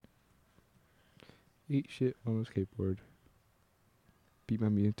Eat shit on a skateboard. Beat my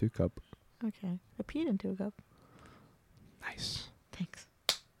meat into a cup. Okay. I peed into a cup. Nice. Thanks.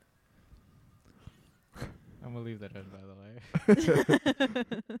 I'm gonna leave that in, by the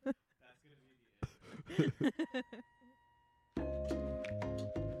way.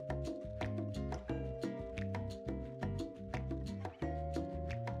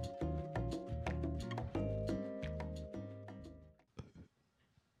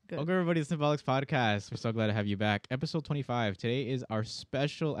 Good. Welcome everybody to Simpoholics podcast. We're so glad to have you back. Episode 25. Today is our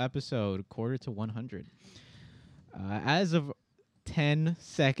special episode, quarter to 100. As of 10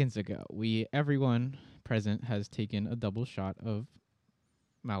 seconds ago, everyone present has taken a double shot of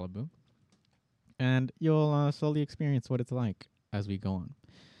Malibu, and you'll slowly experience what it's like as we go on.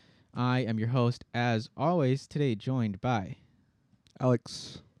 I am your host, as always. Today, joined by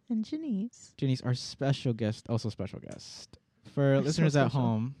Alex. And Janice. Janice, our special guest, also special guest. For We're listeners so at special.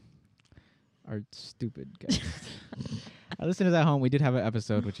 home, our stupid guest. Our listeners at home, we did have an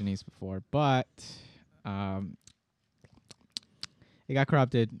episode with Janice before, but it got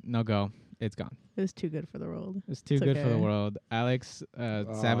corrupted. No go. It's gone. It was too good for the world. It's too It's good for the okay. world. Alex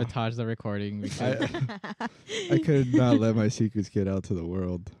sabotaged the recording. Because I could not let my secrets get out to the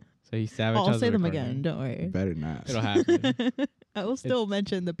world. so he sabotaged I'll say the them recording. again. Don't worry. Better not. It'll happen. I will still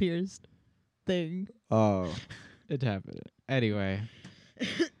mention the pierced thing. Oh. It happened. Anyway,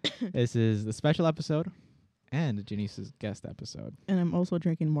 this is the special episode and Janice's guest episode. And I'm also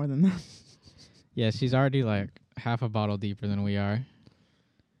drinking more than that Yeah, she's already like half a bottle deeper than we are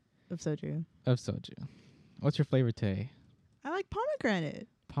of soju. of soju. What's your flavor today? I like pomegranate.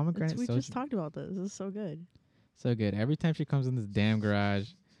 Pomegranate We soju. just talked about this. This is so good. So good. Every time she comes in this damn garage,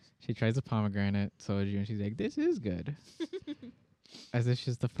 she tries a pomegranate soju and she's like, "This is good." As if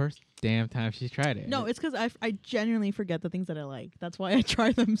she's the first damn time she's tried it. No, it's because I genuinely forget the things that I like. That's why I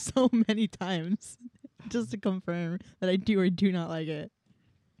try them so many times. Just to confirm that I do or do not like it.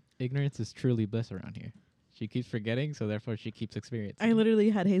 Ignorance is truly bliss around here. She keeps forgetting, so therefore she keeps experiencing. I literally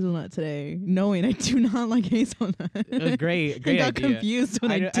had hazelnut today, knowing I do not like hazelnut. Great I got idea. confused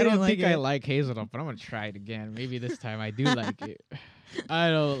when I, I didn't don't like think it. I like hazelnut, but I'm gonna try it again. Maybe this time I do like it. I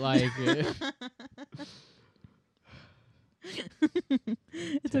don't like it.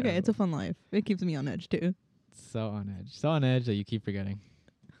 It's okay. It's a fun life. It keeps me on edge too. So on edge. So on edge that you keep forgetting.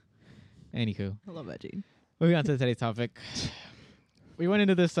 Anywho. I love veggie. Moving on to today's topic. We went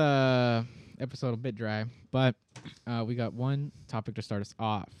into this episode a bit dry, but we got one topic to start us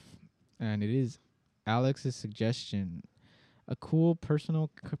off, and it is Alex's suggestion: a cool personal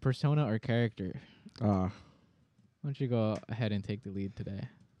persona or character. Why don't you go ahead and take the lead today?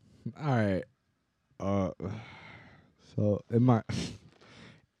 All right. So in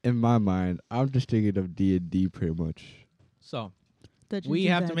my mind, I'm just thinking of D&D pretty much. So Dungeons we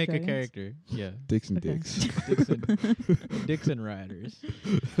and have to make a Dragons. character. Yeah, Dicks and Okay. dicks. Dixon Riders.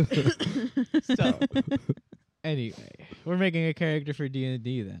 So anyway, we're making a character for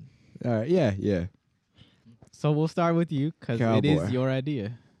D&D then. All right. Yeah. So we'll start with you because it Cowboy. is your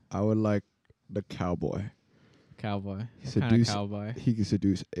idea. I would like the cowboy. Cowboy. What kind of Seduce- cowboy? He can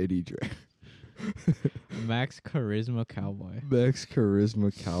seduce any drag. Max charisma cowboy. Max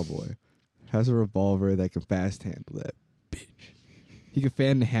charisma cowboy. Has a revolver that can fast handle that bitch. He can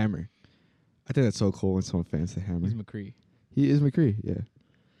fan the hammer. I think that's so cool when someone fans the hammer. He's McCree. He is McCree, yeah.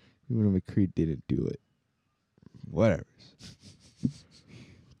 Even though McCree didn't do it. Whatever.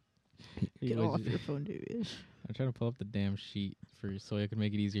 Get off your phone, dude. I'm trying to pull up the damn sheet so I can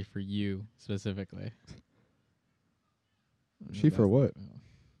make it easier for you specifically. Sheet for what?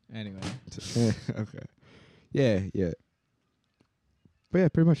 Anyway. Okay. Yeah. But yeah,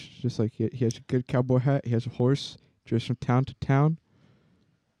 pretty much just like he has a good cowboy hat. He has a horse. Drives from town to town.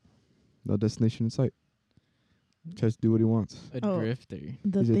 No destination in sight. Tries to do what he wants. A Oh. drifter.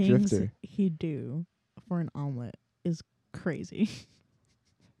 The He's a things drifter. he'd do for an omelet is crazy.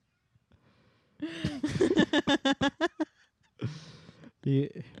 He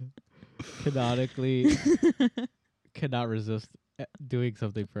canonically cannot resist doing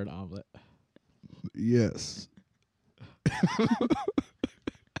something for an omelet. Yes.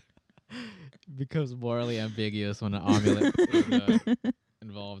 Becomes morally ambiguous when an omelet is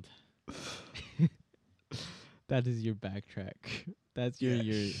involved. That is your backtrack. That's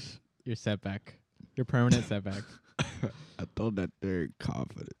your setback. Your permanent setback. I told that there in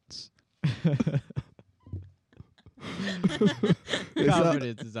confidence.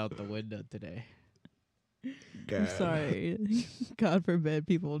 Confidence is out the window today. I'm sorry. God forbid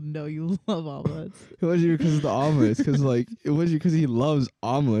people know you love omelets. It wasn't because of the omelets. Because it wasn't because he loves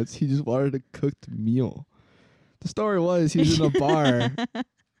omelets. He just wanted a cooked meal. The story was he was in a bar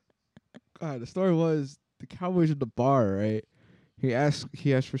The story was the cowboy's at the bar, right? He asked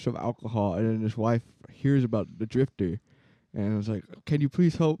for some alcohol, and then his wife hears about the drifter, and was like, "Can you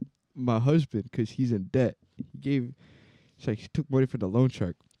please help my husband? Because he's in debt." He took money from the loan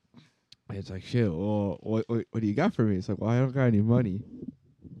shark. And it's like, shit. Well, what do you got for me? It's like, well, I don't got any money.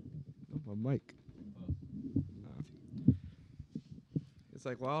 Oh, my mic. It's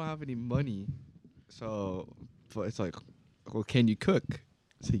like, well, I don't have any money. So, but it's like, well, can you cook?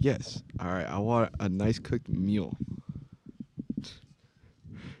 I said, yes. All right, I want a nice cooked meal.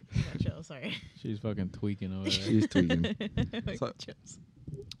 Chill, sorry. She's fucking tweaking over there. She's tweaking.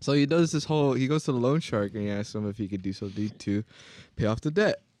 So he does this whole, he goes to the loan shark and he asks him if he could do something to pay off the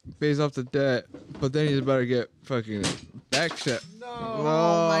debt. Pays off the debt, but then he's about to get fucking backshot. No.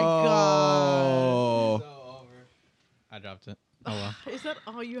 Oh my god. So over. I dropped it. Oh well. Is that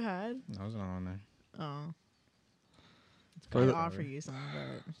all you had? That was not on there. Oh. For I'd the- offer you some,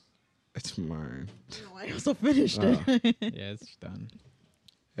 but It's mine. no, I also finished Oh. it. Yeah, it's done.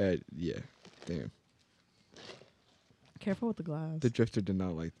 Yeah. Damn. Careful with the glass. The drifter did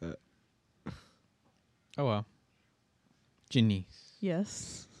not like that. Oh well. Janice,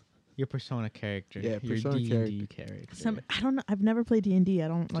 Yes. your Persona character. Yeah, your Persona D&D character. I don't know. I've never played D&D. I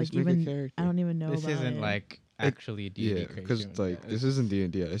don't Just like make a even. character. I don't even know This about isn't it. like actually a D&D Yeah, character. because like this isn't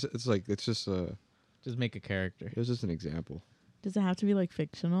D&D. It's like it's just Just make a character. it was just an example. Does it have to be like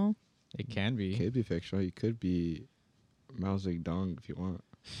fictional? It can be. You could be fictional. You could be Mao Zedong if you want.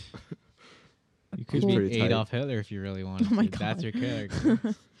 You could Cool. be Pretty tight. Adolf Hitler if you really wanted Oh my to. That's God. your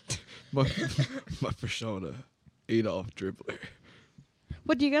character. my persona, Adolf Dribbler.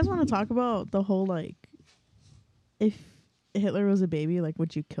 But do you guys want to talk about the whole like, if Hitler was a baby, like,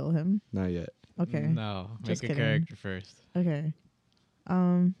 would you kill him? Not yet. Okay. No, Just make a kidding. character first. Okay.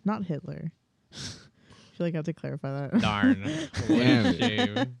 Not Hitler. I feel like I have to clarify that. Darn. What Damn a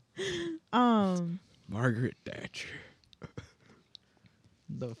it. shame. Margaret Thatcher.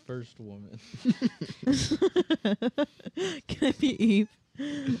 The first woman. Can I be Eve?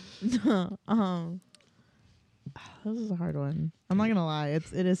 No. This is a hard one. I'm not gonna lie. It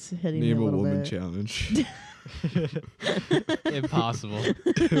is hitting me Name a a little woman bit. challenge. Impossible.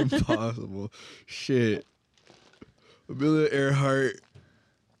 Impossible. Shit. Amelia Earhart.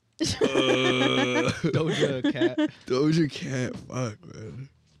 Doja Cat. Doja Cat. Fuck, man.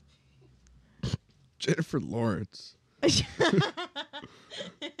 Jennifer Lawrence.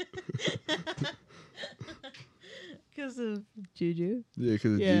 Because of Juju. Yeah,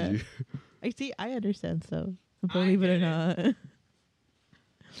 because of Yeah. Gigi. I see. I understand stuff. Believe it or get it. not.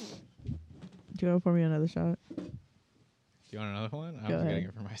 Do you want to pour me another shot? Do you want another one? I Go was ahead. getting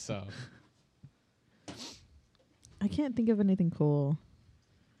it for myself. I can't think of anything cool.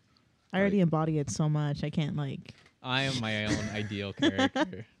 I already Like- embody it so much. I can't like. I am my own ideal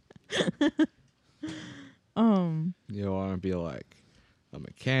character. You want to be like a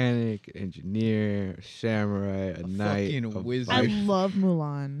mechanic, engineer, a samurai, a knight, fucking a wizard. I vice- love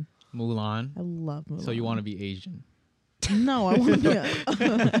Mulan. Mulan. I love Mulan. So you want to be Asian? No, I want to be a.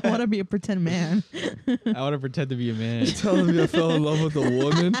 I want to be a pretend man. I want to pretend to be a man. telling me I fell in love with a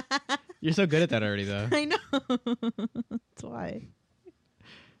woman. You're so good at that already, though. I know. That's why.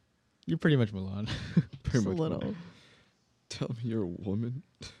 You're pretty much Mulan. Just a little. Tell me you're a woman.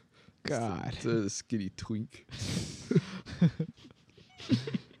 God. It's a skinny twink.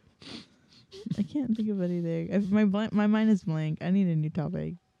 I can't think of anything. My mind is blank. I need a new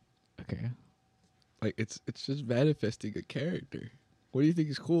topic. Okay. Like it's just manifesting a character. What do you think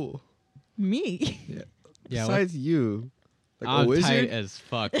is cool? Me. Yeah. Besides you, like a I'm wizard, tight as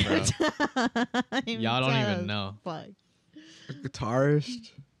fuck, bro. Y'all don't even know. Fuck. a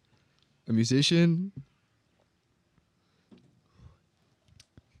guitarist, a musician.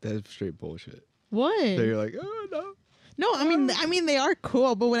 That's straight bullshit. What? So you're like, oh no. No, I mean they are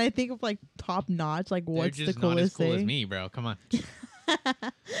cool, but when I think of like top notch, like what's They're the just not as coolest cool as thing? me, bro. Come on.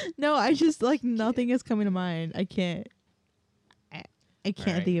 No, I just like nothing is coming to mind. I can't Alright.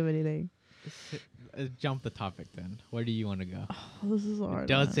 think of anything. Jump the topic then. Where do you want to go? Oh, this is hard.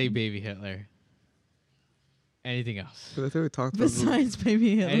 Don't say baby Hitler. Anything else? 'Cause I think we talked about Besides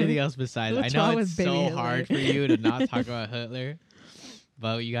baby Hitler. Anything else besides? What's I know wrong it's with baby so Hitler? hard for you to not talk about Hitler,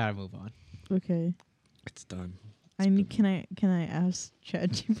 but you gotta move on. Okay. it's done. Can I ask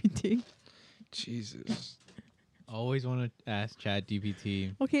ChatGPT? Jesus. Always want to ask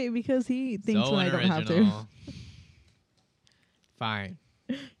ChatGPT. Okay, because he thinks So when I don't have to. unoriginal. Fine.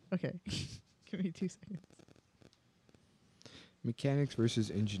 Okay. Give me 2 seconds. Mechanics versus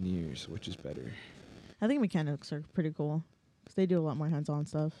engineers, which is better? I think mechanics are pretty cool because they do a lot more hands-on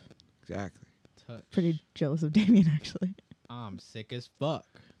stuff. Exactly. Touch. Pretty jealous of Damien actually. I'm sick as fuck.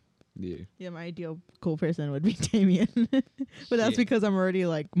 Yeah. Yeah, my ideal cool person would be Damien. But that's Shit. because I'm already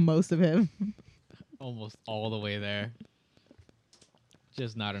like most of him. Almost all the way there.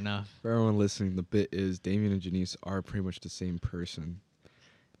 Just not enough. For everyone listening, the bit is Damien and Janice are pretty much the same person.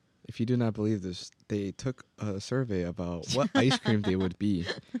 If you do not believe this, they took a survey about what ice cream they would be.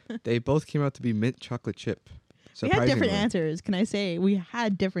 They both came out to be mint chocolate chip. We had different surprisingly, answers. Can I say we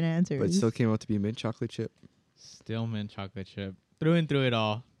had different answers? but it still came out to be mint chocolate chip. Still mint chocolate chip. Through and through it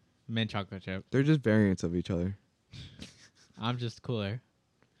all. Mint chocolate chip. They're just variants of each other. I'm just cooler.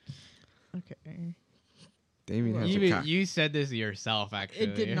 Okay. Damien has a Even cock. you said this yourself, actually.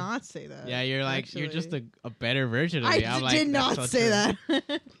 It did not say that. Yeah, you're like, you're just a better version of I me. I'm like, did not "That's so say true."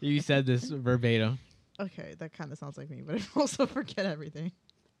 that. You said this verbatim. Okay, that kind of sounds like me, but I also forget everything.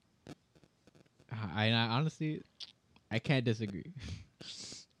 I honestly, I can't disagree.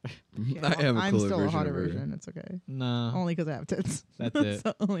 I am a I'm cooler still a version hotter of her. version. It's okay. No, Only because I have tits. that's it.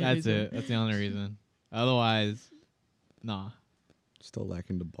 the only That's reason. it. That's the only reason. Otherwise, nah, Still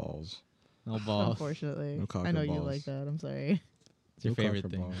lacking the balls. no balls. Unfortunately, No cock I or know you balls. like that. I'm sorry. It's your No cock favorite or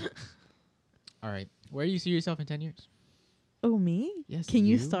thing. balls. All right, where do you see yourself in 10 years? Oh, me? Yes, Can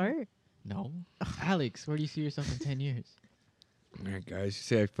you you. start? No, Alex, where do you see yourself in 10 years? All right, guys. You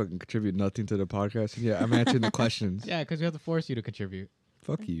say I fucking contribute nothing to the podcast. And yeah, I'm answering the questions. Yeah, because we have to force you to contribute.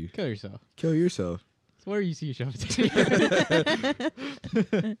 Fuck you. Kill yourself. Kill yourself. So where do you see yourself in 10 years?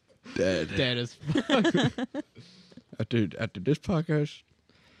 Dead. Dead as fuck. After this podcast,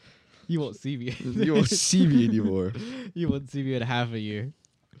 You won't see me. you won't see me anymore. You won't see me in half a year.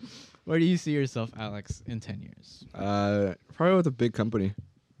 Where do you see yourself, Alex, in 10 years? Probably with a big company.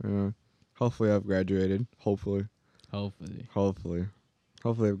 Hopefully I've graduated. Hopefully I've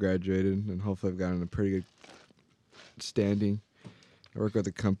graduated, and hopefully I've gotten a pretty good standing. I work with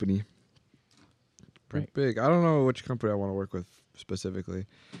a company. Pretty Right. big. I don't know which company I want to work with specifically,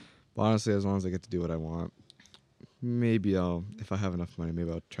 but honestly, as long as I get to do what I want, maybe if I have enough money,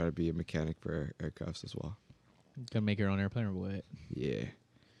 maybe I'll try to be a mechanic for aircrafts as well. Gonna make your own airplane or what? Yeah.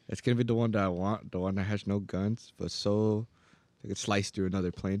 It's going to be the one that I want, the one that has no guns, but so I could slice through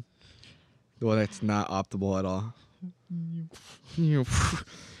another plane. The one that's not optimal at all. He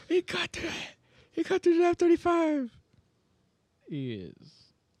got to that. He got to the F-35. Is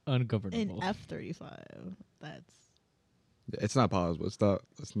An ungovernable. F-35. That's... It's not possible.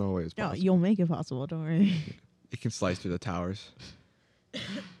 There's no way it's No, possible. you'll make it possible. Don't worry. It can slice through the towers.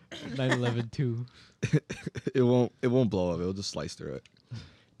 9/11-2. It won't blow up. It'll just slice through it.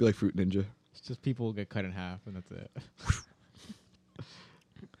 Be like Fruit Ninja. It's just people will get cut in half, and that's it.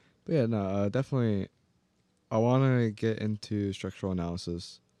 But yeah, no, definitely. I want to get into structural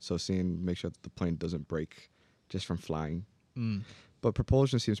analysis, so make sure that the plane doesn't break just from flying. Mm, But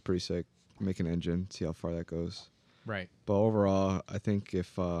propulsion seems pretty sick. Make an engine, see how far that goes. right. But overall, I think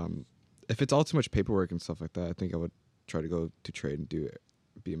if it's all too much paperwork and stuff like that, I think I would try to go to trade and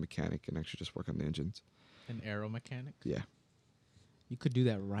be a mechanic and actually just work on the engines. An aero mechanic. Yeah, You could do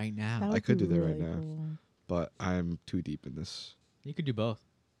that right now. That I would could be do that right really now. cool. but I'm too deep in this. You could do both.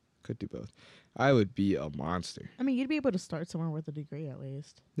 Could do both. I would be a monster. I mean, you'd be able to start somewhere with a degree at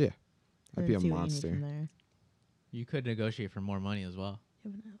least. I'd and be then a see what you need from monster. there. You could negotiate for more money as well.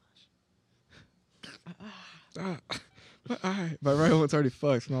 You have an eyelash. My right one's already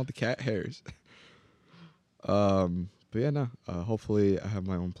fucked from all the cat hairs. But yeah, no. Hopefully, I have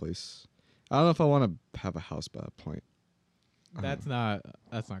my own place. I don't know if I want to have a house by that point. That's not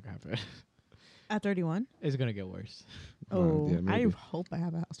gonna happen. At 31? It's gonna get worse. Oh, yeah, I maybe. hope I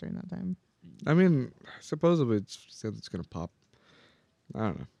have a house during that time. I mean, supposedly it's gonna pop. I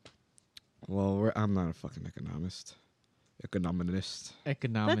don't know. Well, I'm not a fucking economist. Economy.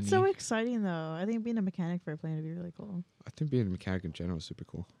 That's so exciting, though. I think being a mechanic for a plane would be really cool. I think being a mechanic in general is super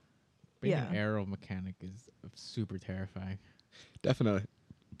cool. Being an Yeah. aero mechanic is super terrifying. Definitely.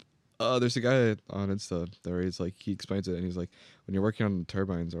 There's a guy on Insta that he's like, he explains it, and he's like, when you're working on the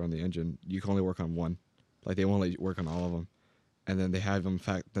turbines or on the engine, you can only work on one. Like they won't let you work on all of them, and then they have them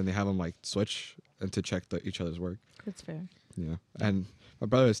like switch and to check each other's work. That's fair. Yeah. And my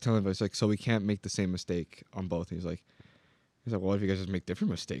brother was telling us like, so we can't make the same mistake on both. And he's like, well, if you guys just make different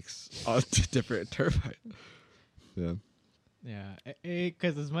mistakes on different turbine. Yeah. Yeah,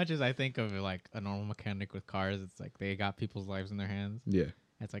 because as much as I think of like a normal mechanic with cars, it's like they got people's lives in their hands. Yeah.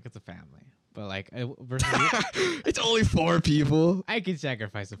 It's like it's a family, but like versus It's only 4 people. I could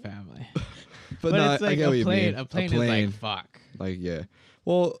sacrifice a family, But, but no, it's I like get what a you plane. mean. A plane is like fuck. Like, yeah.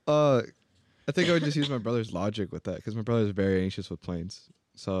 Well, I think I would just use my brother's logic with that because my brother's very anxious with planes.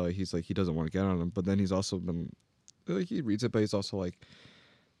 So he's like, he doesn't want to get on them. But then he's also been, like, he reads it, but he's also like,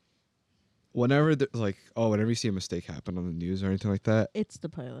 whenever you see a mistake happen on the news or anything like that, It's the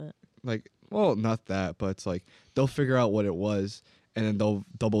pilot. like, well, not that, but it's like they'll figure out what it was, and then they'll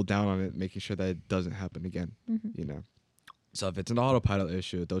double down on it, making sure that it doesn't happen again. Mm-hmm. You know. So if it's an autopilot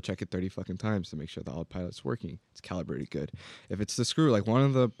issue, they'll check it 30 fucking times to make sure the autopilot's working. It's calibrated good. If it's the screw, like one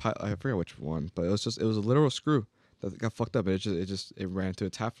of the, I forget which one, but it was a literal screw that got fucked up. It ran to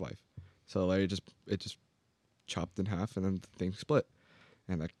its half life. So like it just chopped in half, and then the thing split,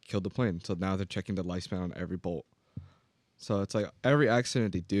 and that killed the plane. So now they're checking the lifespan on every bolt. So it's like every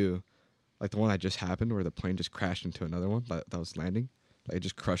accident they do, like the one that just happened where the plane just crashed into another one that was landing, like it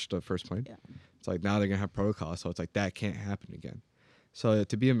just crushed the first plane. Yeah. It's like now they're gonna have protocols, so it's like that can't happen again. So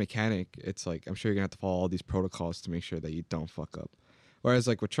to be a mechanic, it's like I'm sure you're gonna have to follow all these protocols to make sure that you don't fuck up. Whereas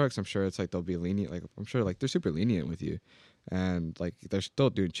like with trucks, I'm sure it's like they'll be lenient. Like I'm sure like they're super lenient with you, and like they're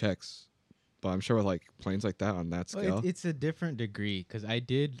still doing checks. But I'm sure with like planes like that on that scale, Well, it's a different degree because I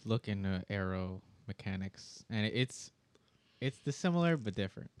did look into aero mechanics, and it's the similar but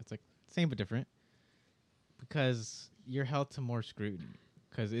different. It's like same but different because you're held to more scrutiny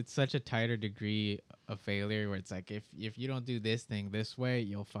because it's such a tighter degree of failure where it's like if you don't do this thing this way,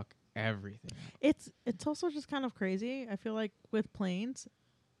 you'll fuck everything up. It's also just kind of crazy. I feel like with planes,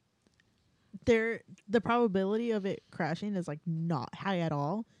 the probability of it crashing is like not high at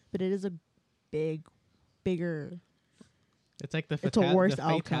all, but it is a bigger. It's like the It's a worse the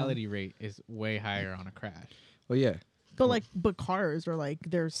outcome. fatality rate is way higher on a crash. well, yeah. But cars are like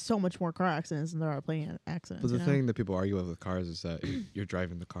there's so much more car accidents than there are plane accidents. But the thing that people argue with cars is that you're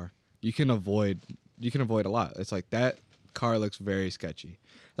driving the car. You can avoid a lot. It's like that car looks very sketchy.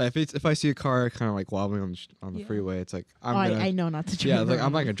 Like if I see a car kind of like wobbling on the Yeah. freeway, it's like I know not to drive. yeah, it's like I'm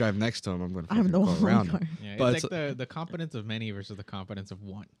around. not gonna drive next to him. I'm gonna I'm the go one around car. him. Yeah, But it's like the competence of many versus the competence of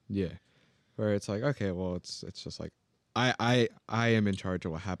one. Yeah, where it's like okay, well it's just like I am in charge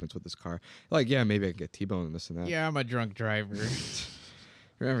of what happens with this car. Like yeah, maybe I can get T-boned and this and that. Yeah, I'm a drunk driver.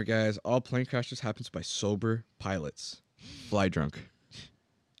 Remember, guys, all plane crashes happens by sober pilots. Fly drunk.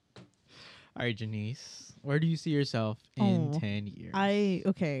 All right, Janice, where do you see yourself in 10 years?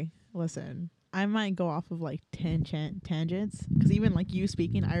 Listen. I might go off of like tangents because even like you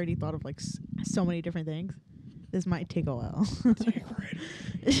speaking, I already thought of like so many different things. This might take a while.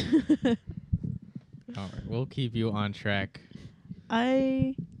 All right, we'll keep you on track.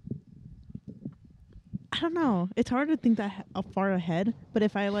 I don't know. It's hard to think that far ahead, but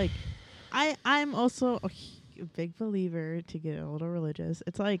if I like, I'm also a big believer to get a little religious.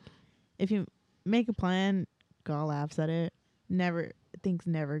 It's like if you make a plan, God laughs at it. Things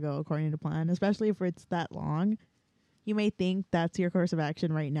never go according to plan, especially if it's that long. You may think that's your course of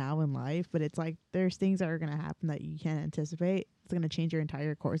action right now in life, but it's like there's things that are going to happen that you can't anticipate. It's going to change your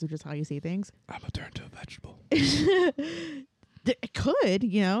entire course of just how you see things. I'm gonna turn to a vegetable. It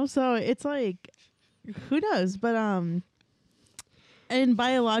could, so it's like, who knows? But in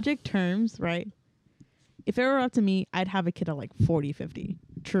biologic terms, right? If it were up to me, I'd have a kid at like 40, 50.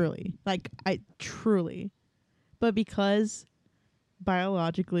 Truly. Truly. But because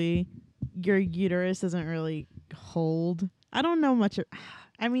biologically your uterus doesn't really hold. I don't know much.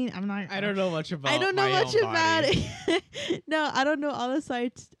 I don't know much about it. No, I don't know all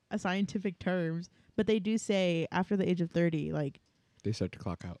the scientific terms, but they do say after the age of 30, like they start to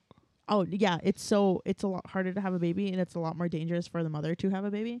clock out. Oh yeah, it's a lot harder to have a baby, and it's a lot more dangerous for the mother to have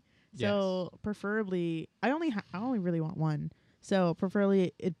a baby. Yes. So preferably, I only really want one. So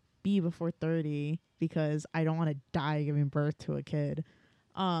preferably it be before 30 because I don't want to die giving birth to a kid.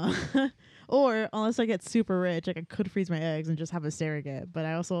 Or unless I get super rich, like I could freeze my eggs and just have a surrogate. But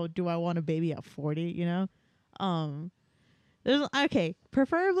I want a baby at 40,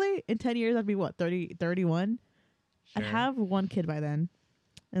 preferably in 10 years I'd be 30, 31. Sure. I'd have one kid by then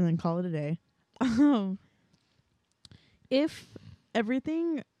and then call it a day. If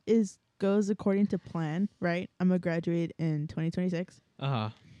everything goes according to plan, right? I'm gonna graduate in 2026.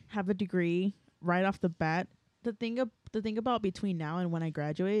 Have a degree right off the bat. The thing about between now and when I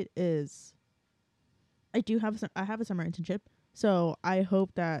graduate is I have a summer internship. So I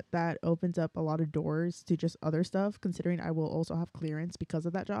hope that opens up a lot of doors to just other stuff, considering I will also have clearance because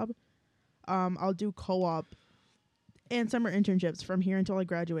of that job. I'll do co-op and summer internships from here until I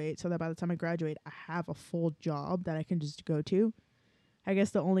graduate, so that by the time I graduate, I have a full job that I can just go to. I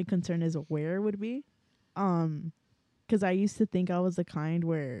guess the only concern is where it would be. Because I used to think I was the kind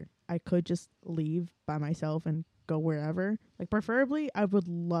where I could just leave by myself and go wherever. Like, preferably, I would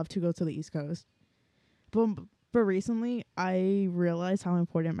love to go to the East Coast. But recently, I realized how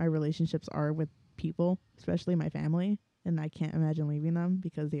important my relationships are with people, especially my family. And I can't imagine leaving them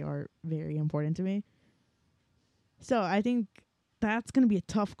because they are very important to me. So I think that's going to be a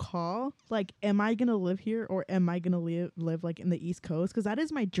tough call. Like, am I going to live here or am I going to live like in the East Coast? Because that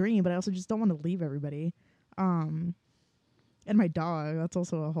is my dream, but I also just don't want to leave everybody. And my dog, that's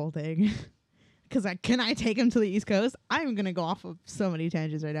also a whole thing. Because can I take him to the East Coast? I'm going to go off of so many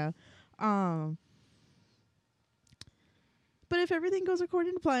tangents right now. But if everything goes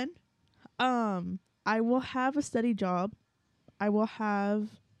according to plan, I will have a steady job. I will have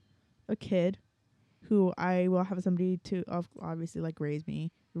a kid who I will have somebody to obviously like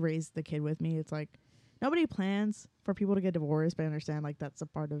raise the kid with me. It's like nobody plans for people to get divorced, but I understand like that's a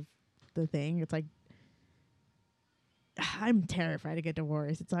part of the thing. It's like I'm terrified to get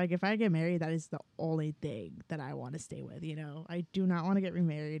divorced. It's like if I get married, that is the only thing that I want to stay with, you know. I do not want to get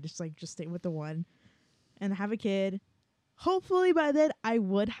remarried. Just stay with the one and have a kid. Hopefully by then I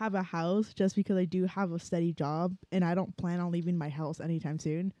would have a house just because I do have a steady job and I don't plan on leaving my house anytime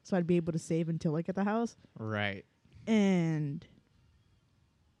soon. So I'd be able to save until I get the house. Right. And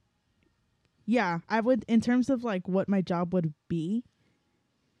yeah, I would, in terms of like what my job would be,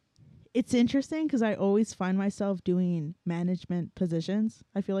 it's interesting because I always find myself doing management positions.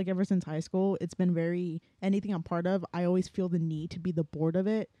 I feel like ever since high school, it's been anything I'm part of, I always feel the need to be the board of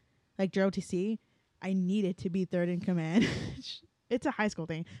it. Like JROTC, I needed to be third in command. It's a high school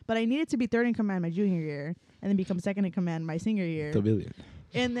thing, but I needed to be third in command my junior year and then become second in command my senior year. Civilian.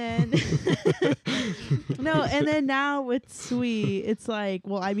 And then and then now with SWE, it's like,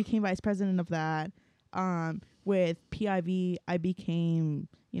 well, I became vice president of that. With PIV, I became,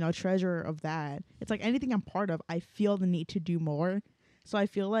 treasurer of that. It's like anything I'm part of, I feel the need to do more. So I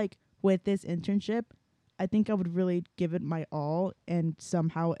feel like with this internship, I think I would really give it my all and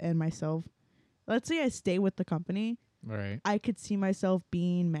somehow end myself. Let's say I stay with the company. Right. I could see myself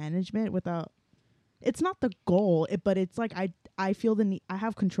being management without. It's not the goal, but it's like I feel the need. I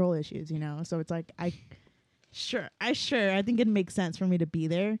have control issues, So it's like I think it makes sense for me to be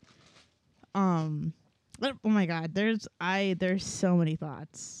there. Oh my God, there's so many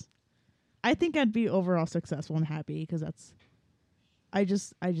thoughts. I think I'd be overall successful and happy because I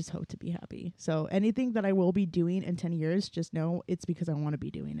just hope to be happy. So anything that I will be doing in 10 years, just know it's because I want to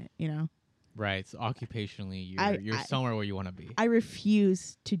be doing it, Right. So occupationally, you're somewhere where you want to be. I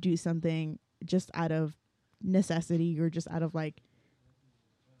refuse to do something just out of necessity or just out of like,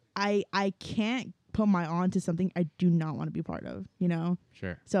 I can't put my on to something I do not want to be part of,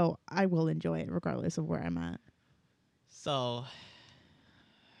 Sure. So I will enjoy it regardless of where I'm at. So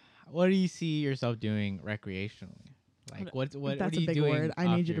what do you see yourself doing recreationally? Like what That's are you a big doing word.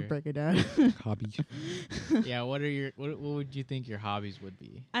 I need you to break it down. Hobby. Yeah, what would you think your hobbies would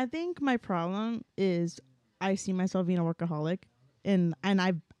be? I think my problem is I see myself being a workaholic, and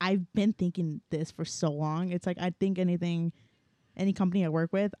I've been thinking this for so long. It's like I think any company I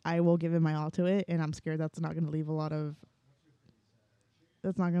work with, I will give it my all to it, and I'm scared that's not going to leave a lot of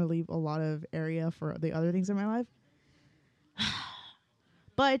area for the other things in my life.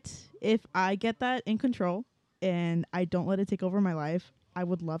 But if I get that in control and I don't let it take over my life, I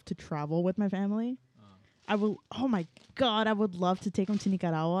would love to travel with my family. Oh my God, I would love to take them to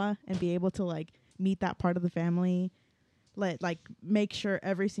Nicaragua and be able to like meet that part of the family. Make sure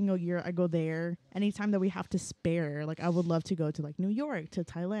every single year I go there. Anytime that we have to spare, like I would love to go to like New York, to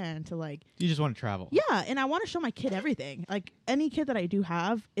Thailand, to like. You just want to travel. Yeah, and I want to show my kid everything. Like any kid that I do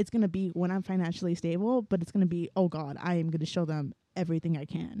have, it's gonna be when I'm financially stable, but it's gonna be, oh God, I am gonna show them everything I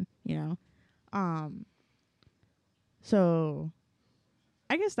can, So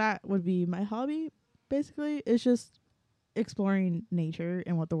I guess that would be my hobby. Basically, it's just exploring nature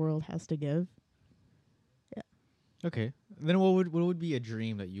and what the world has to give. Yeah. Okay. Then what would be a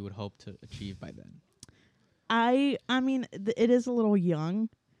dream that you would hope to achieve by then? I mean, it is a little young,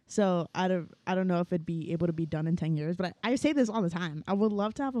 so I don't know if it'd be able to be done in 10 years. But I say this all the time. I would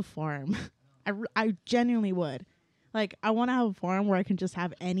love to have a farm. I genuinely would. Like, I want to have a farm where I can just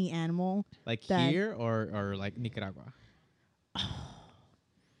have any animal. Like here or like Nicaragua?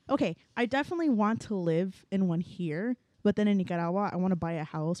 Okay, I definitely want to live in one here, but then in Nicaragua, I want to buy a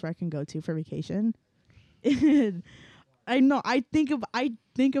house where I can go to for vacation. I know. I think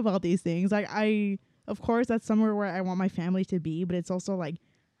about these things. Like of course, that's somewhere where I want my family to be, but it's also like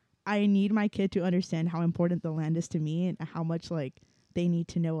I need my kid to understand how important the land is to me and how much like they need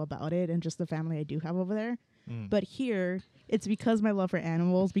to know about it and just the family I do have over there. But here, it's because my love for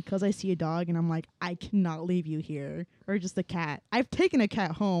animals, because I see a dog and I'm like, I cannot leave you here. Or just a cat. I've taken a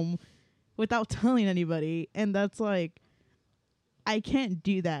cat home without telling anybody. And that's like, I can't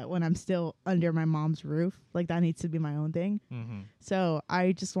do that when I'm still under my mom's roof. Like, that needs to be my own thing. Mm-hmm. So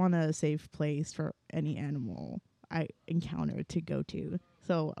I just want a safe place for any animal I encounter to go to.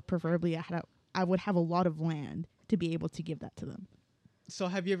 So preferably I would have a lot of land to be able to give that to them. So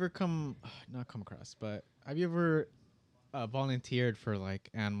have you ever not come across, but have you ever volunteered for like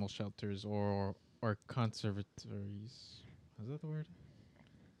animal shelters or conservatories? Is that the word?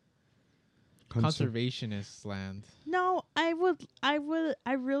 Conservationist land. No, I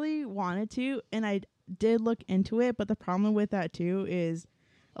really wanted to, and I did look into it, but the problem with that too is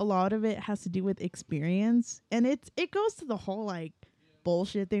a lot of it has to do with experience, and it goes to the whole like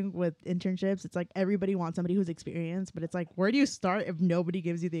bullshit thing with internships. It's like everybody wants somebody who's experienced, but it's like, where do you start if nobody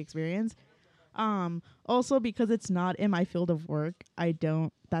gives you the experience? Also because it's not in my field of work,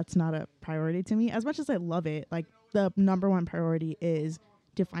 that's not a priority to me. As much as I love it, like the number one priority is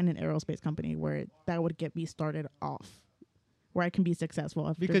to find an aerospace company where that would get me started off, where I can be successful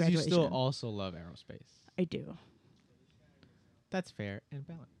after because graduation. You still also love aerospace. I do. That's fair and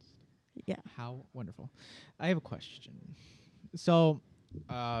balanced. Yeah. How wonderful. I have a question. So,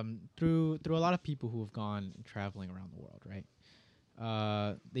 through a lot of people who have gone traveling around the world,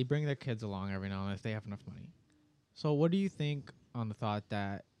 right? They bring their kids along every now and then if they have enough money. So, what do you think on the thought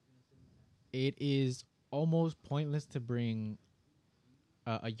that it is almost pointless to bring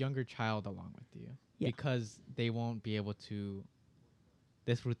a younger child along with you because they won't be able to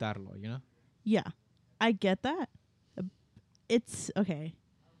disfrutarlo, you know? Yeah, I get that. It's okay.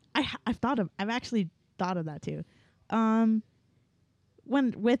 I've actually thought of that too.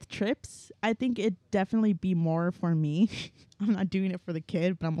 When with trips, I think it'd definitely be more for me. I'm not doing it for the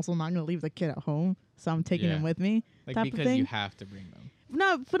kid, but I'm also not gonna leave the kid at home, so I'm taking him with me. Like type because of thing. you have to bring them.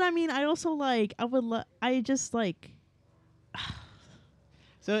 No, but I mean, I also like. I just like.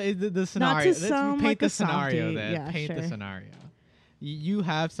 So the scenario. Not to sound paint like the a softie. scenario. Then Yeah, paint the sure. scenario. You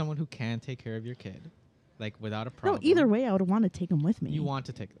have someone who can take care of your kid, like without a problem. No, either way, I would want to take him with me. You want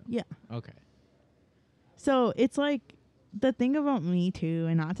to take them. Yeah. Okay. So it's like the thing about me too,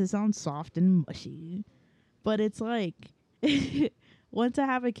 and not to sound soft and mushy, but it's like once I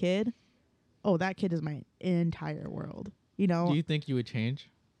have a kid, that kid is my entire world. You know. Do you think you would change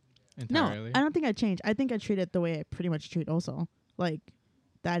entirely? No, I don't think I'd change. I think I'd treat it the way I pretty much treat also. Like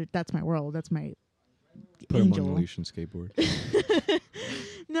that's my world. That's my Put angel. him on the leash and skateboard.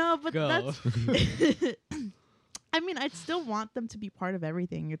 No, but Go. that's. I mean, I'd still want them to be part of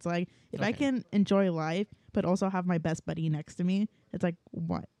everything. It's like if I can enjoy life, but also have my best buddy next to me. It's like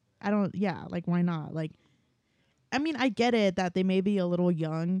what? Like why not? Like, I mean, I get it that they may be a little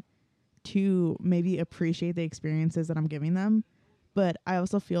young to maybe appreciate the experiences that I'm giving them, but I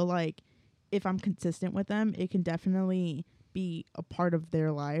also feel like if I'm consistent with them, it can definitely be a part of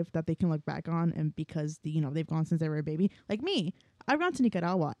their life that they can look back on, and because they've gone since they were a baby. Like me, I've gone to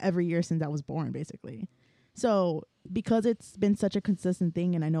Nicaragua every year since I was born, basically. So because it's been such a consistent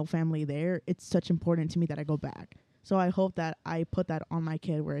thing and I know family there, it's such important to me that I go back. So I hope that I put that on my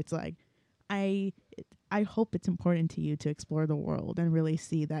kid where it's like, I hope it's important to you to explore the world and really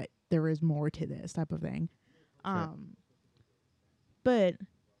see that there is more to this type of thing. Sure. But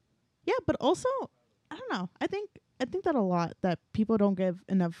yeah, but also, I don't know. I think that a lot that people don't give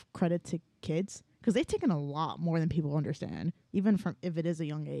enough credit to kids because they've taken a lot more than people understand, even from if it is a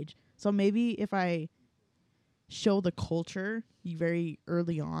young age. So maybe if I show the culture very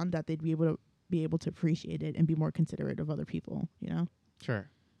early on, that they'd be able to appreciate it and be more considerate of other people, you know? Sure.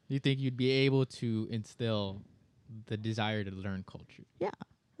 You think you'd be able to instill the desire to learn culture? Yeah,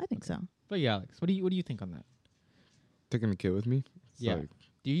 I think so. But yeah, Alex, what do you think on that? Taking a kid with me? It's Yeah. like,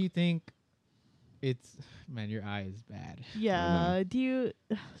 Do you think it's man, your eye is bad. Yeah. Do you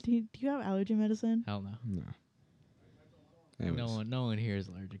have allergy medicine? Hell no. no. Anyways. No one here is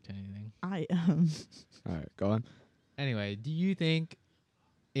allergic to anything. I am. All right, go on. Anyway, do you think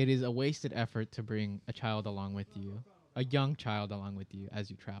it is a wasted effort to bring a child along with you, a young child along with you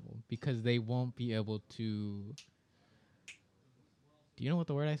as you travel, because they won't be able to? Do you know what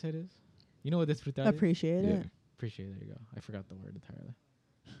the word I said is? You know what disfrutar is? Appreciate it. Appreciate it. There you go. I forgot the word entirely.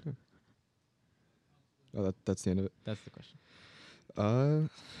 Oh, that's the end of it. That's the question.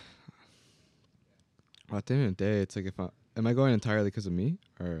 At the end of the day, it's like am I going entirely because of me,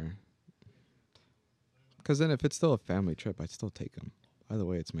 or because then if it's still a family trip, I'd still take him. Either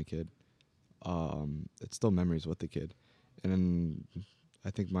way, it's my kid. It's still memories with the kid, and then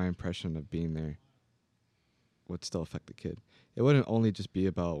I think my impression of being there would still affect the kid. It wouldn't only just be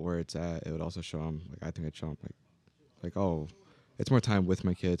about where it's at. It would also show him, like, I think I'd show him, like, oh, it's more time with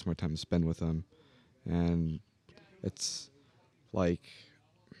my kids, more time to spend with them. And it's like,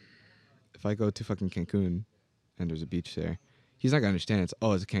 if I go to fucking Cancun and there's a beach there, he's not going to understand it's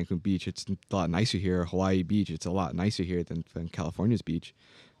a Cancun beach. It's a lot nicer here. Hawaii beach, it's a lot nicer here than California's beach.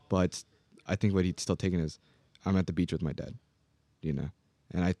 But I think what he'd still taken is, I'm at the beach with my dad, you know?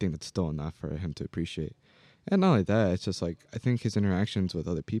 And I think that's still enough for him to appreciate. And not only that, it's just like I think his interactions with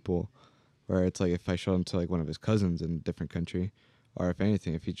other people, where it's like if I show him to like one of his cousins in a different country, or if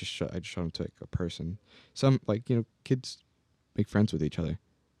anything, if he just I just show him to like a person. Some like kids make friends with each other,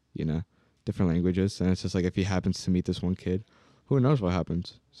 different languages, and it's just like if he happens to meet this one kid, who knows what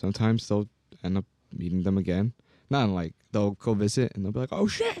happens? Sometimes they'll end up meeting them again. Not like they'll go visit and they'll be like, "Oh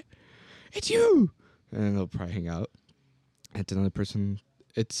shit, it's you," and then they'll probably hang out. It's another person.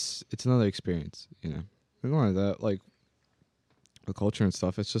 It's another experience, And not only that, like the culture and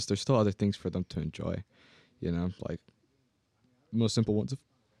stuff. It's just there's still other things for them to enjoy, like most simple ones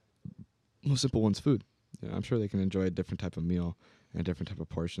food. I'm sure they can enjoy a different type of meal and different type of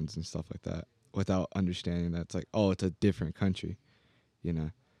portions and stuff like that without understanding that it's like, oh, it's a different country,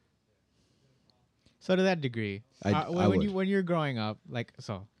 So to that degree, when you're growing up,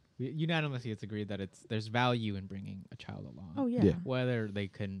 unanimously it's agreed that there's value in bringing a child along. Oh yeah. Whether they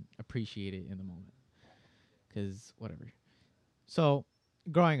can appreciate it in the moment, because whatever. So,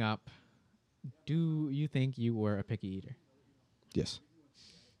 growing up, do you think you were a picky eater? Yes.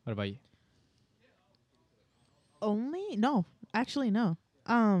 What about you? No, actually no.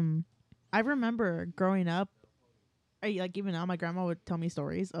 I remember growing up, even now my grandma would tell me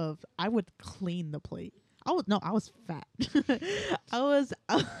stories of I would clean the plate. I was fat.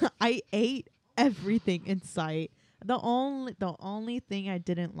 I ate everything in sight. The only thing I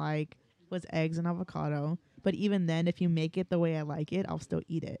didn't like was eggs and avocado. But even then, if you make it the way I like it, I'll still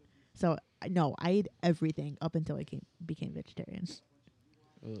eat it. So no, I ate everything up until I became vegetarian.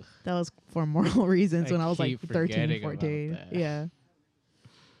 Ugh. That was for moral reasons when I was like 13, 14. Yeah.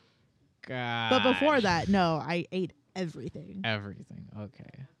 God. But before that, no, I ate everything. Everything.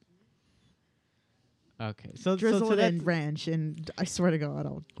 Okay. So drizzled in ranch, and I swear to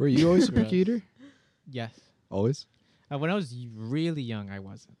God, Were you always a picky eater? Yes. Always? When I was really young, I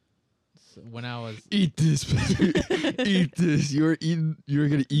wasn't. So when I was eat this, eat this. You were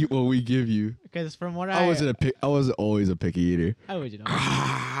gonna eat what we give you. Because from what I wasn't always a picky eater. How would you know?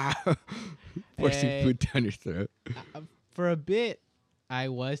 Forcing food down your throat. For a bit, I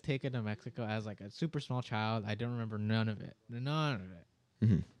was taken to Mexico as like a super small child. I don't remember none of it.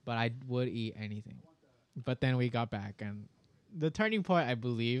 Mm-hmm. But I would eat anything. But then we got back, and the turning point, I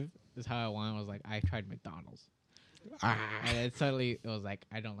believe, is how I went. Was like I tried McDonald's. And then suddenly it was like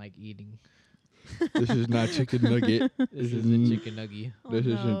I don't like eating. This is not chicken nugget. This is a chicken nugget. This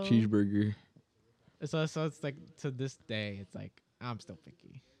is a cheeseburger. So it's like to this day, it's like I'm still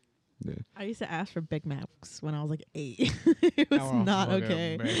picky. Yeah. I used to ask for Big Macs when I was like 8. It was not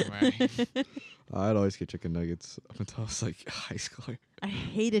okay. I'd always get chicken nuggets up until I was like high schooler. I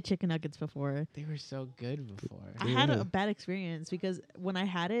hated chicken nuggets before. They were so good before. I had a bad experience because when I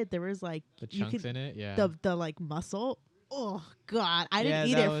had it, there was like the chunks in it, yeah. The like muscle. Oh God, I didn't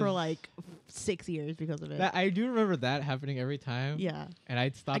eat it for like 6 years because of it. I do remember that happening every time. Yeah, and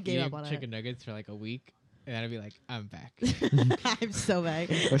I'd stop eating chicken nuggets for like a week, and I'd be like, "I'm back. I'm so back."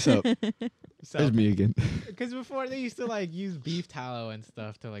 What's up? It's me again. Because before they used to like use beef tallow and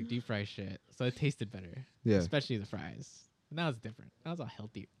stuff to like deep fry shit, so it tasted better. Yeah, especially the fries. Now it's different. Now it's all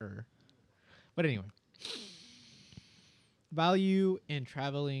healthier. But anyway, value in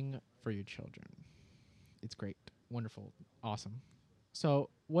traveling for your children. It's great, wonderful, awesome. So,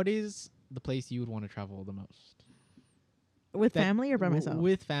 what is the place you would want to travel the most? With family or by myself?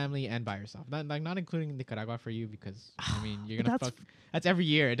 With family and by yourself. Not including Nicaragua for you because I mean you're gonna fuck. That's every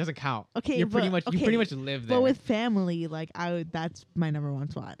year. It doesn't count. Okay, you pretty much live there. But with family, like that's my number one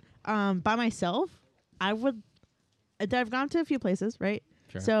spot. By myself, I've gone to a few places, right?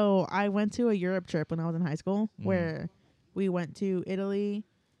 Sure. So I went to a Europe trip when I was in high school where we went to Italy,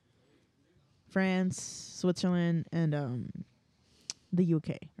 France, Switzerland, and the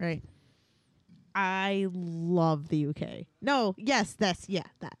UK, right? I love the UK.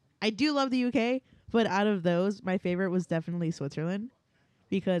 That. I do love the UK, but out of those, my favorite was definitely Switzerland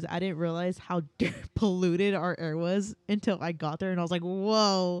because I didn't realize how polluted our air was until I got there and I was like,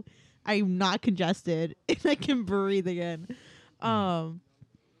 whoa, I'm not congested and I can breathe again. So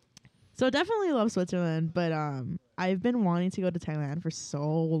definitely love Switzerland, but I've been wanting to go to Thailand for so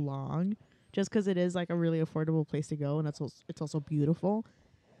long just because it is like a really affordable place to go and it's also beautiful.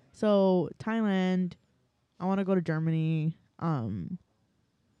 So Thailand, I want to go to Germany.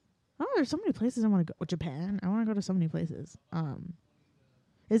 There's so many places I want to go. Japan, I want to go to so many places.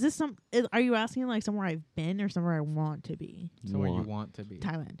 Is this are you asking like somewhere I've been or somewhere I want to be? Somewhere you want to be.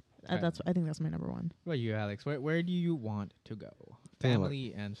 Thailand. I think that's my number one. What about you, Alex? Where do you want to go?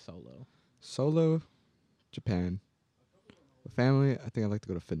 Family and solo. Solo, Japan. With family, I think I'd like to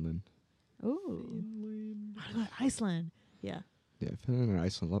go to Finland. Ooh. I want to go to Iceland. Yeah. Yeah, Finland or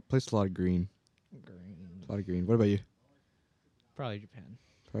Iceland. Place a lot of green. A lot of green. What about you? Probably Japan.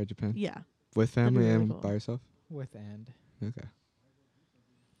 Probably Japan. Yeah. With family really and cool. by yourself. With and Okay.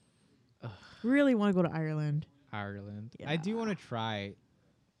 Really want to go to Ireland. Ireland. Yeah. I do want to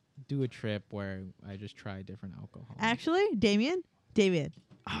do a trip where I just try different alcohol. Actually, Damien.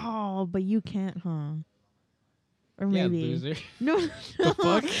 Oh, but you can't, huh? Or maybe. Yeah, loser. No, The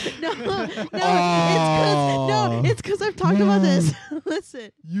fuck? no, it's because I've talked about this.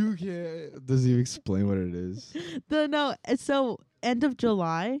 Listen, You can't. Does he explain what it is? So end of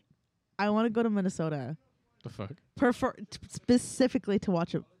July, I want to go to Minnesota. The fuck? Specifically to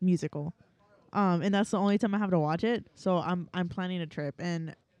watch a musical, and that's the only time I have to watch it. So I'm planning a trip,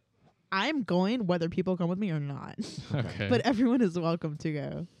 and I'm going whether people come with me or not. Okay. But everyone is welcome to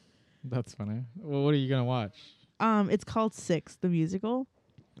go. That's funny. Well, what are you gonna watch? It's called Six, the musical.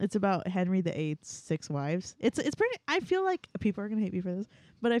 It's about Henry VIII's 6 wives. It's pretty. I feel like people are gonna hate me for this,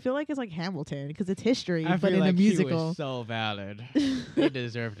 but I feel like it's like Hamilton because it's history, I but feel in like a musical. He was so valid. They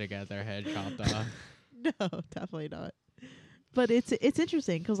deserve to get their head chopped off. No, definitely not. But it's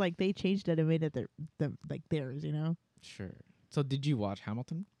interesting because like they changed it and made it their like theirs, you know. Sure. So did you watch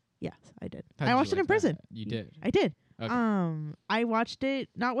Hamilton? Yes, I did. How'd I you watched it like in prison. that? You did. I did. Okay. I watched it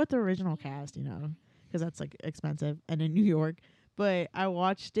not with the original cast, you know, because that's like expensive and in New York. But I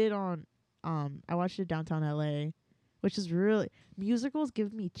watched it downtown LA, which is really musicals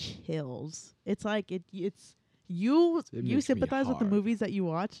give me chills. It's like it's you sympathize with the movies that you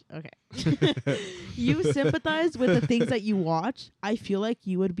watch. Okay. You sympathize with the things that you watch. I feel like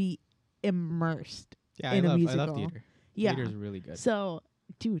you would be immersed in a musical. I love theater. Yeah. Theater's really good. So,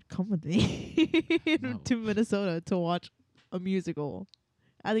 dude, come with me No. to Minnesota to watch a musical.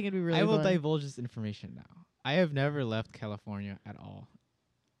 I think it'd be really I will fun. divulge this information now. I have never left California at all.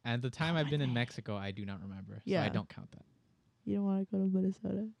 And the time I've been in Mexico, I do not remember. So Yeah. I don't count that. You don't want to go to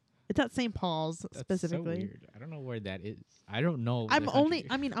Minnesota? It's at St. Paul's That's specifically. so weird. I don't know where that is. I don't know. I'm the only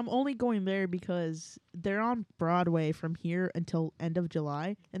country. I'm only going there because they're on Broadway from here until end of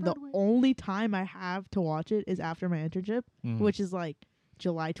July, and Broadway. the only time I have to watch it is after my internship, Mhm. which is like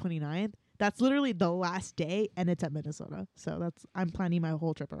July 29th. That's literally the last day, and it's at Minnesota. So I'm planning my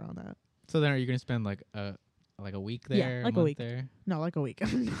whole trip around that. So then, are you gonna spend like a week there? Yeah, like a month week. there. No, like a week.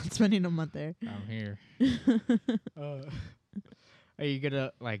 I'm not spending a month there. I'm here. Are you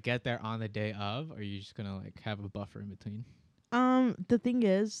gonna like get there on the day of, or are you just gonna like have a buffer in between? The thing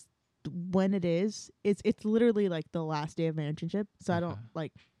is, when it's literally like the last day of my internship, so I don't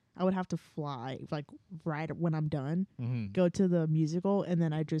like. I would have to fly like right when I'm done, go to the musical, and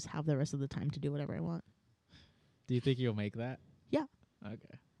then I just have the rest of the time to do whatever I want. Do you think you'll make that? Yeah.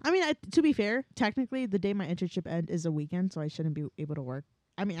 Okay. I mean, to be fair, technically the day my internship end is a weekend, so I shouldn't be able to work.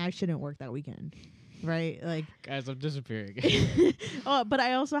 I mean, I shouldn't work that weekend, right? Like, Guys, I'm disappearing. oh, but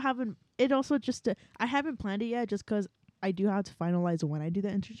I also haven't. It also I haven't planned it yet, just because I do have to finalize when I do the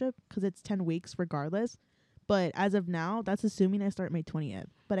internship, because it's 10 weeks regardless. But as of now, that's assuming I start May 20th.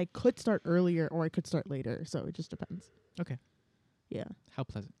 But I could start earlier or I could start later, so it just depends. Okay. Yeah, How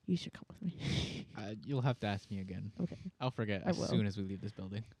pleasant. you should come with me. You'll have to ask me again. Okay, I'll forget I as will. soon as we leave this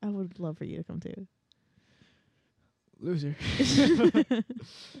building. I would love for you to come too. Loser.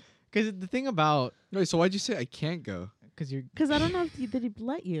 Because the thing about Wait, so why'd you say I can't go? Because I don't know if did he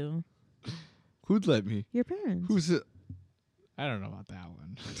let you. Who'd let me? Your parents. Who's it? I don't know about that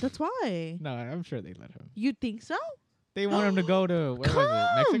one. That's why. No, I'm sure they let him. You think so? They want him to go to where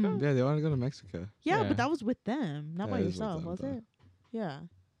was it? Mexico? Yeah, they want to go to Mexico. Yeah, Yeah. but that was with them, not Yeah, by it is with yourself, them, was though. it? Yeah.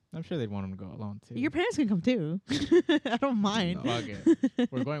 I'm sure they'd want him to go alone too. Your parents can come too. I don't mind. Fuck it.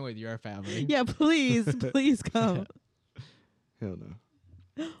 We're going with your family. Yeah, please, please come. Hell no.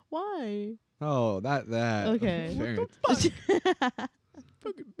 Why? Oh, that. Okay. Parents.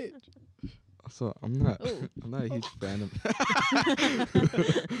 Fucking bitch. So I'm not. Oh. I'm not a huge fan of.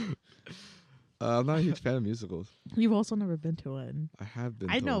 I'm not a huge fan of musicals. You've also never been to one. I have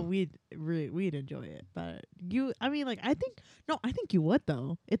been. I to know one. we'd enjoy it, but I mean, like, I think you would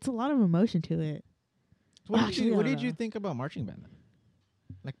though. It's a lot of emotion to it. What Actually, I what don't did you know. think about marching band then?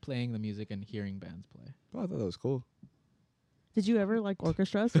 Like playing the music and hearing bands play. Oh, I thought that was cool. Did you ever like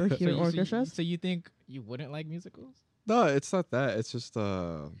orchestras or hear orchestras? So you think you wouldn't like musicals? No, it's not that. It's just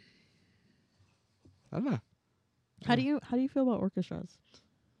I don't know. How do you feel about orchestras?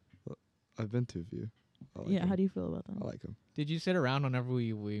 I've been to a few. I like Yeah, 'em. how do you feel about them? I like them. Did you sit around whenever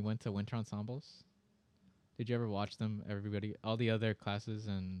we went to winter ensembles? Did you ever watch them? All the other classes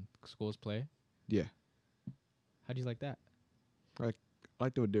and schools play? Yeah, How do you like that? I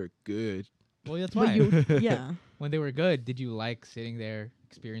like them when they're good. Well, that's But why. you, yeah. When they were good, did you like sitting there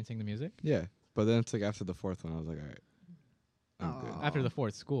experiencing the music? Yeah, but then it's like after the fourth one, I was like, all right, I'm good. After the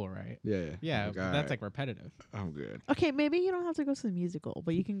fourth school, right? Yeah. Yeah, Like, that's alright. like repetitive. I'm good. Okay, maybe you don't have to go to the musical,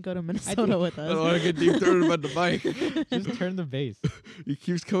 but you can go to Minnesota with us. I don't want to get deep throated about the mic. Just turn the bass. He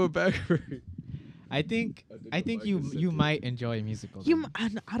keeps coming back. I think you might enjoy musicals.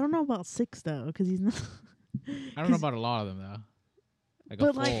 I don't know about 6 though, because he's not. I don't know about a lot of them though. Like But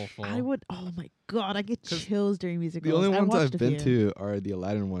a full, full. I would. Oh my god, I get chills during musicals. The only ones watched I've been to are the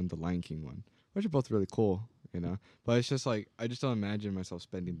Aladdin one, the Lion King one, which are both really cool, you know. But it's just like I just don't imagine myself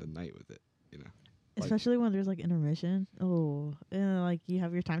spending the night with it, you know. Especially when there's like intermission. Oh, and like you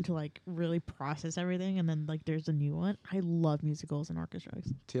have your time to like really process everything, and then like there's a new one. I love musicals and orchestras.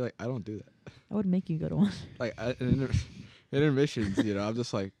 See, like I don't do that. I would make you go to one. Like intermissions, you know. I'm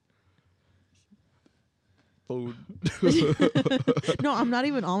just like, phone. No, I'm not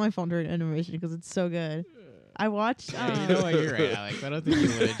even on my phone during intermission because it's so good. I watched. Yeah, you know what? You're right, Alex. I don't think you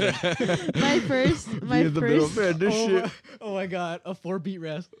would. my first. Oh my god, a 4-beat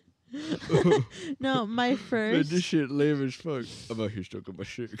rest. No, my Man, first. this shit lame as fuck. I'm out here stuck on my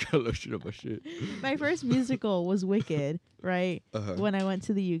shit. Got lotion on my shit. My first musical was Wicked, right? Uh-huh. When I went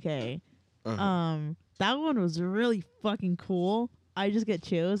to the UK. Uh-huh. That one was really fucking cool. I just get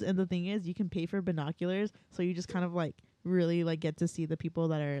chills, and the thing is, you can pay for binoculars, so you just kind of like really like get to see the people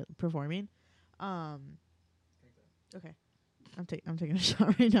that are performing. Okay, I'm taking a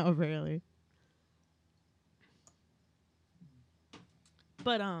shot right now, apparently.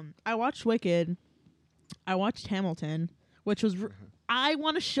 But I watched Wicked. I watched Hamilton, which was I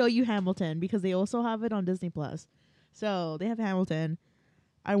want to show you Hamilton because they also have it on Disney Plus. So they have Hamilton.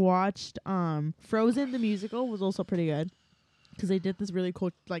 I watched Frozen the musical was also pretty good because they did this really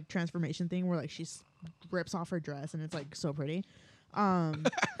cool like transformation thing where like she rips off her dress and it's like so pretty.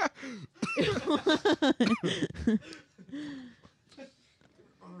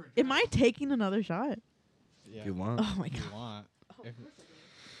 Am I taking another shot? Yeah. You want? Oh my god. You want.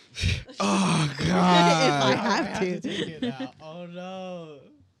 Oh god. If I have to. Take it out. Oh no.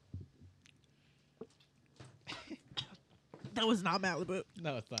 That was not Malibu.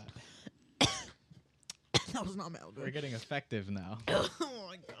 No, it's not. That was not Malibu. We're getting effective now. Oh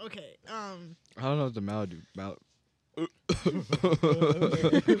my god. Okay. I don't know what the Malibu. I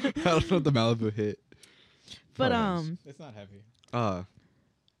don't know what the Malibu hit. But It's not heavy. Oh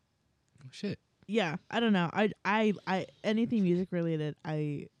shit. yeah, I don't know. I anything music related,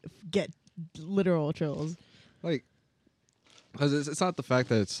 I get literal chills. Like, because it's not the fact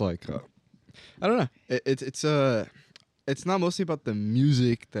that it's like, I don't know. It's not mostly about the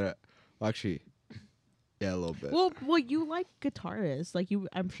music that. Well, actually, yeah, a little bit. Well, you like guitarists, like you.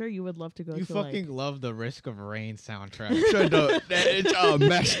 I'm sure you would love to go. You to fucking like, love the Risk of Rain soundtrack. Shut up. It's a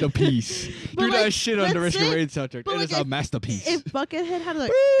masterpiece. But Do like, that shit on the let's Risk of say- Rain soundtrack. but It like is a masterpiece. If Buckethead had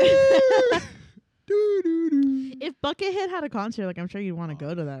like, Doo-doo-doo. if Buckethead had a concert, like I'm sure you'd want to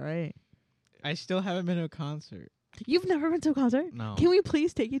go to that, right? I still haven't been to a concert. You've never been to a concert? No. Can we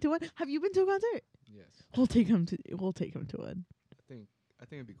please take you to one? Have you been to a concert? Yes. We'll take him to one. I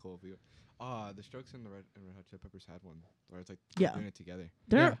think it'd be cool if we. The Strokes and Red Hot Chili Peppers had one where it's like Yeah. doing it together.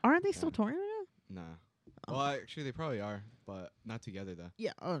 Aren't they still Yeah. touring right now? Nah. Oh. Well, actually, they probably are, but not together though.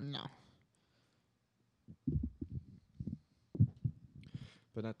 Yeah. Oh no.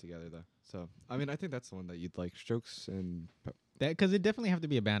 But not together though. So I mean, I think that's the one that you'd like. Strokes and. That because it definitely have to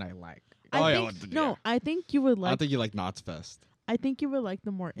be a band I like. I think you would I like. don't think you like Knots Fest. I think you would like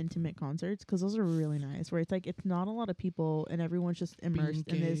the more intimate concerts because those are really nice. Where it's like it's not a lot of people and everyone's just immersed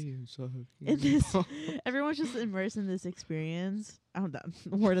in this. Everyone's just immersed in this experience. Oh, that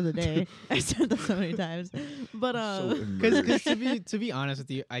word of the day. I said that so many times, but Because to be honest with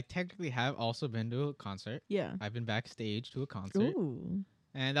you, I technically have also been to a concert. yeah. I've been backstage to a concert, Ooh.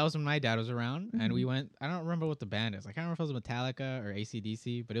 and that was when my dad was around, and we Mhm. went. I don't remember what the band is. I can't remember if it was Metallica or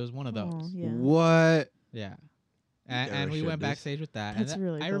AC/DC, but it was one of those. Oh, yeah. What? Yeah. You And never we showed went this. backstage with that. That's and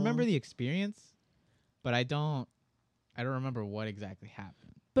really I remember cool. the experience, but I don't remember what exactly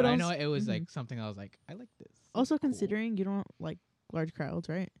happened. But But I know also- it was mhm. like something I was like, I like this. This Also, is cool. considering you don't like large crowds,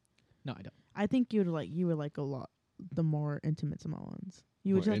 right? No, I don't. I think you would like a lot the more intimate small ones.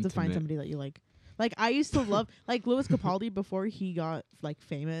 You would More just have to find intimate. somebody that you like. Like I used to love like Louis Capaldi before he got like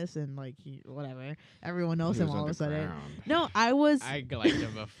famous and like he whatever everyone knows He him was all of a sudden. underground. No, I was I liked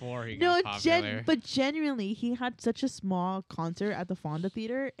him before he no, got popular. but genuinely, he had such a small concert at the Fonda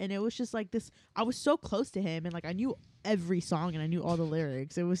Theater, and it was just like this. I was so close to him, and like I knew every song and I knew all the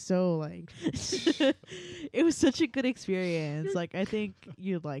lyrics. It was so like, it was such a good experience. Like I think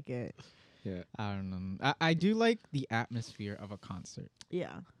you'd like it. Yeah. I don't know. I do like the atmosphere of a concert,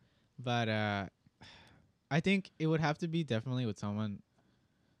 Yeah. but I think it would have to be definitely with somebody,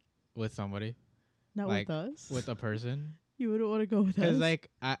 Not Like, with us. with a person. You wouldn't want to go with us. Because like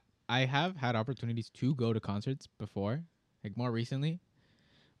I have had opportunities to go to concerts before, like more recently,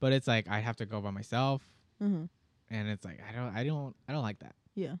 but it's like I have to go by myself, and it's like I don't like that.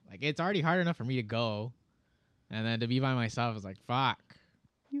 Yeah. Like it's already hard enough for me to go, and then to be by myself is like fuck.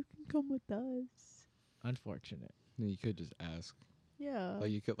 You can come with us. Unfortunate. Yeah, you could just ask. Yeah.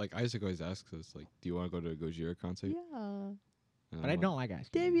 Like you could, like Isaac always asks us, like, "Do you want to go to a Gojira concert?" Yeah. But I don't like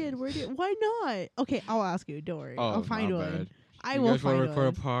asking. Damien, why not? Okay, I'll ask you. Don't worry. I'll find my one. bad. I you will guys want find to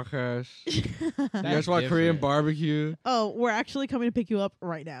record one. a podcast? You That's guys want Korean different. barbecue? Oh, we're actually coming to pick you up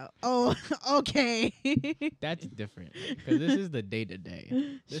right now. Oh, okay. That's different because this is the day to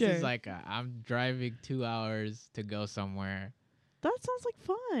day. This Sure. is like I'm driving 2 hours to go somewhere. That sounds like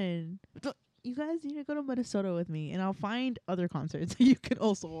fun. You guys need to go to Minnesota with me, and I'll find other concerts you can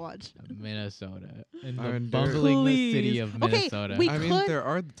also watch. Minnesota, in I the mean, bubbling city Please. of Okay, Minnesota. we I mean, could- there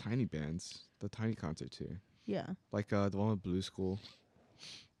are the tiny bands, the tiny concerts here. Yeah. Like the one with Blue School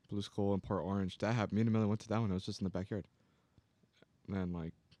in Port Orange. That happened. Me and Amelia went to that one. It was just in the backyard. And then,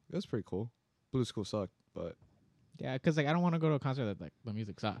 like, it was pretty cool. Blue School sucked, but Yeah, because like I don't want to go to a concert that like the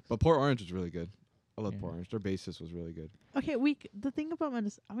music sucks. Port Orange was really good. I love Yeah. Port Orange. Their bassist was really good. Okay, the thing about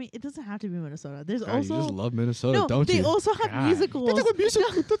Minnesota, I mean, it doesn't have to be Minnesota. There's God, also you just love Minnesota, no, don't they you? also have God. musicals. The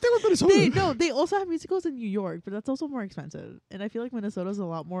thing with Minnesota. They also have musicals in New York, but that's also more expensive. And I feel like Minnesota's a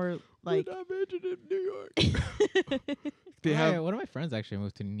lot more like. We're not mentioned in New York. They have. One of my friends actually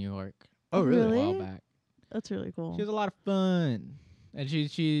moved to New York Oh, really? a Really? while back. That's really cool. She has a lot of fun, and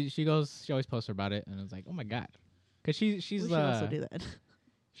she always posts about it, and I was like, oh my god, because We she's should also do that.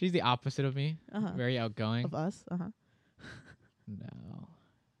 she's the opposite of me, Uh-huh. very outgoing. Of us. No,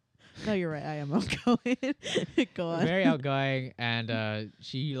 No, you're right. I am outgoing. Go on. very outgoing, and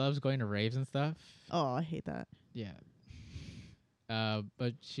she loves going to raves and stuff. Oh, I hate that. Yeah,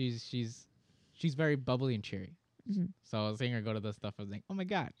 but she's very bubbly and cheery. Mhm. So I was seeing her go to this stuff. I was like, oh my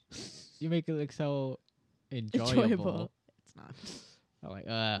god, you make it look so enjoyable. It's not. I'm like,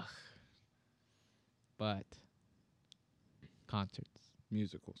 ugh. But concerts,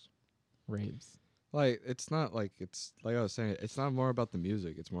 Musicals. raves. Like, it's not like, it's like I was saying, it's not more about the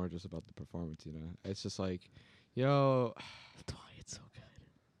music. It's more just about the performance, you know? It's just like, That's why it's so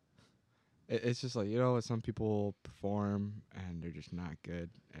good. it's just like, some people perform and they're just not good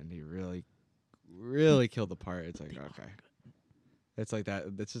and they really, really kill the part. It's like, okay. It's like that.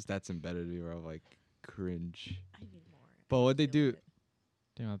 It's just that's embedded in me where I'm like, cringe. I need more. But what they do,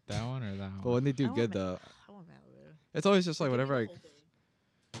 Do you want that one or that one? but when they I do want good, Ma- though, I want Malibu. it's always just like Give me whenever the I, whole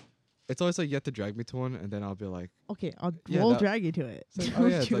thing. it's always like you have to drag me to one and then I'll be like, Okay, Yeah, we'll that- drag you to it. it's like, oh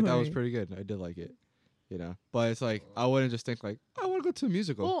yeah, it's Don't like that was worry. pretty good. I did like it, But it's like I wouldn't just think like I want to go to a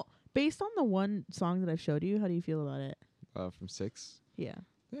musical. Well, based on the one song that I've showed you, how do you feel about it? From 6, Yeah.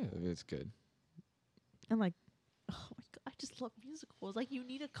 yeah, I mean, it's good. And like, oh my god, I just love musicals. Like, you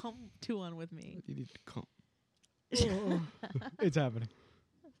need to come to one with me. You need to come. It's happening.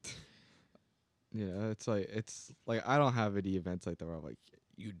 Yeah, it's like I don't have any events like that where I'm like,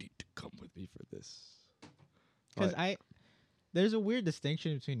 you need to come with me for this. Because Like, there's a weird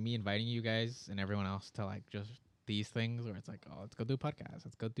distinction between me inviting you guys and everyone else to like just these things where it's like, oh, let's go do a podcast.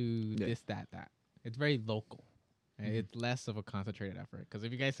 Let's go do Yeah. this, that. It's very local. And Mhm. it's less of a concentrated effort. Because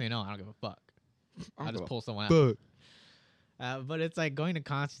if you guys say no, I don't give a fuck. I'll I'll just go. pull someone else. But But it's like going to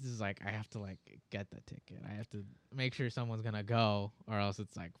concerts is like, I have to like get the ticket. I have to make sure someone's going to go or else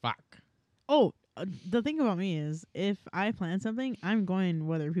it's like, fuck. Oh, the thing about me is, if I plan something, I'm going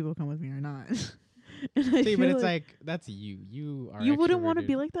whether people come with me or not. And I See, but feel it's like, that's you. You are you wouldn't want to extroverted.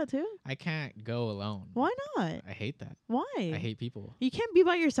 be like that too. I can't go alone. Why not? I hate that. Why? I hate people. You can't be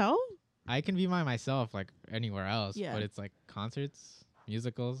by yourself. I can be by myself like anywhere else, Yeah. but it's like concerts,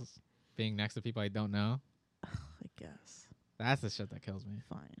 musicals, being next to people I don't know. I guess. That's the shit that kills me.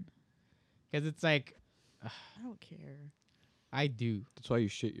 Fine. Because it's like, I don't care. I do. that's why you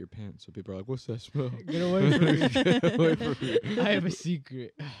shit your pants. So people are like, "What's that smell?" Get away from me. Get away from me. I have a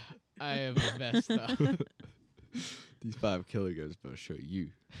secret. I am messed up. These 5 kilograms will show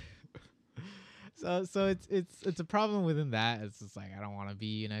you. So it's a problem within that. It's just like I don't want to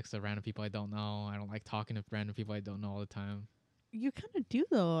be next to random people I don't know. I don't like talking to random people I don't know all the time. You kind of do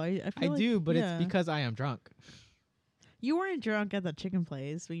though. I feel I like, do, but yeah. it's because I am drunk. You weren't drunk at the chicken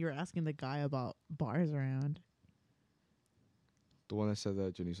place when you were asking the guy about bars around. The one that said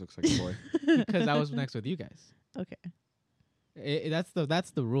that Janice looks like a boy. Because I was next with you guys. Okay,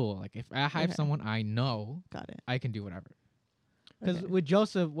 That's the rule. Like if I have Okay. someone I know, got it. I can do whatever. Because Okay. with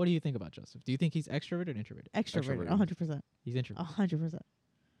Joseph, what do you think about Joseph? Do you think he's extroverted or introverted? Extroverted, extroverted. 100%. He's introverted. 100%.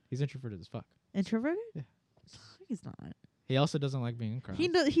 He's introverted as fuck. Introverted? Yeah. He's not. He also doesn't like being in crowds.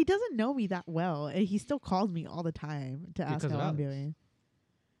 He doesn't know me that well, and he still calls me all the time to ask how I'm doing.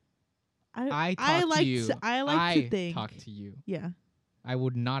 I talk to you. I like to think. Talk to you. Yeah. I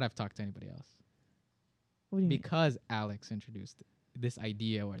would not have talked to anybody else. What do you because Alex introduced this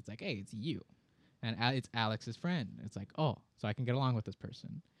idea where it's like, hey, it's you. And it's Alex's friend. It's like, oh, so I can get along with this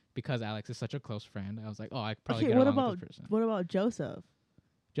person. Because Alex is such a close friend, I was like, oh, I could probably get along with this person. What about Joseph?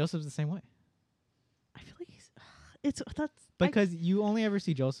 Joseph's the same way. I feel like because you only ever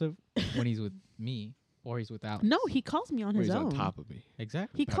see Joseph when he's with me or he's with Alex. No, he calls me on his own. He's on top of me.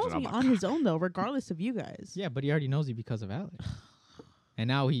 Exactly. He calls me on his own though, regardless of you guys. Yeah, but he already knows you because of Alex. And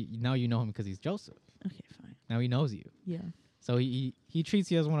now you know him because he's Joseph. Okay, fine. Now he knows you. Yeah. So he treats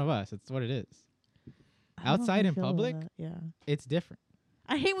you as one of us. It's what it is. Outside in public, it's different.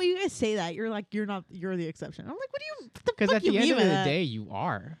 I hate when you guys say that. You're like, you're the exception. I'm like, what do you? Because at the end of the day, you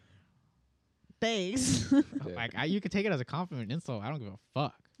are. Thanks. Like you could take it as a compliment, insult. I don't give a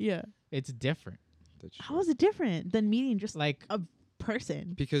fuck. Yeah. It's different. How is it different than meeting just like a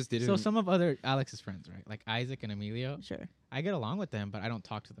person? Because they didn't. So some of other Alex's friends, right? Like Isaac and Emilio. Sure. I get along with them, but I don't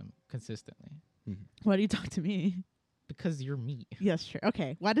talk to them consistently. Mm-hmm. Why do you talk to me? Because you're me. Yes, sure.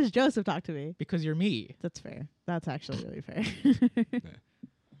 Okay. Why does Joseph talk to me? Because you're me. That's fair. That's actually really fair. Yeah.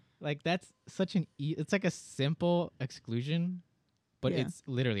 Like that's such an it's like a simple exclusion, but it's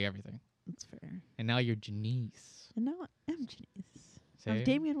literally everything. That's fair. And now you're Janice. And now I'm Janice. Say I'm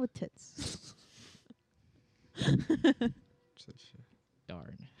Damien with tits.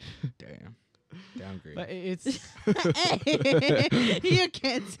 Darn. Damn. Downgrade. But it's you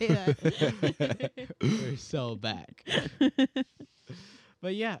can't say that. We're so back.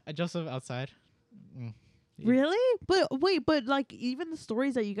 But yeah, Joseph outside. Really? But wait, but like even the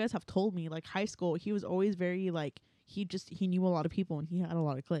stories that you guys have told me, like high school, he was always very like he knew a lot of people and he had a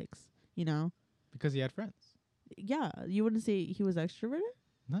lot of cliques, you know? Because he had friends. Yeah, you wouldn't say he was extroverted?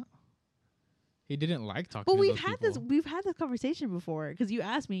 No. He didn't like talking but to we've had this conversation before because you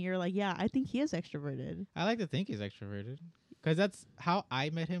asked me, you're like, yeah, I think he is extroverted. I like to think he's extroverted because that's how I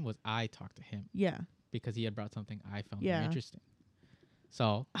met him. Was I talked to him? Yeah, because he had brought something I found very interesting.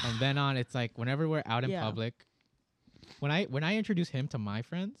 So from then on, it's like whenever we're out in public, when I introduce him to my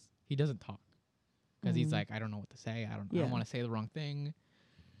friends, he doesn't talk because he's like, I don't know what to say. I don't want to say the wrong thing.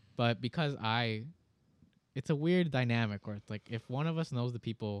 But because it's a weird dynamic where it's like if one of us knows the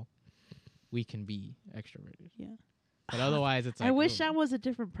people, we can be extroverted. Yeah. But otherwise, it's like... I wish I was a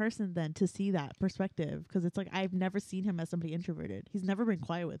different person then to see that perspective. Because it's like, I've never seen him as somebody introverted. He's never been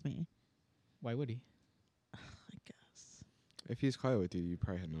quiet with me. Why would he? I guess. If he's quiet with you, you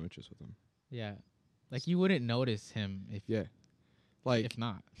probably had no interest with him. Yeah. Like, you wouldn't notice him if... Yeah. Like... If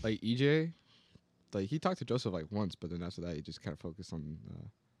not. Like, EJ... Like, he talked to Joseph, like, once. But then after that, he just kind of focused on...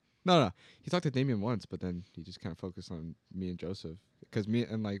 No. He talked to Damien once, but then he just kind of focused on me and Joseph. Because not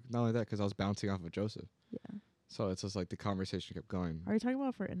only that, because I was bouncing off of Joseph. Yeah. So it's just like the conversation kept going. Are you talking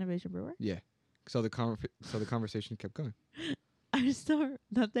about for Innovation Brewer? Yeah. So the conversation kept going. I just thought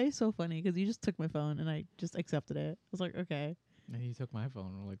that day's so funny because you just took my phone and I just accepted it. I was like, okay. And he took my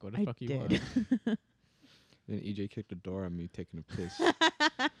phone. I'm like, what the fuck you want? Then EJ kicked the door on me taking a piss.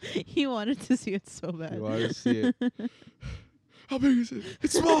 He wanted to see it so bad. He wanted to see it. How big is it?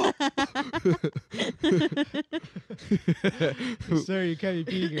 It's small. Sir, you can't be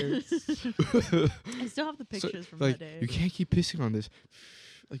peeing here. I still have the pictures from like, that day. You can't keep pissing on this.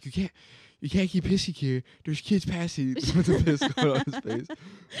 Like you can't keep pissing here. There's kids passing with the piss going on his face.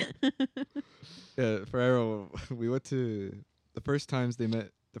 Yeah, for Arrow, we went to the first time they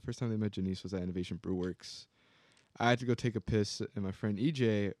met Janice was at Innovation Brew Works. I had to go take a piss, and my friend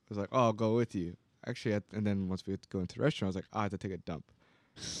EJ was like, "Oh, I'll go with you." Actually, and then once we had to go into the restaurant, I was like, I have to take a dump.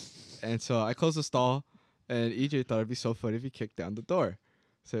 And so I closed the stall, and EJ thought it'd be so funny if he kicked down the door.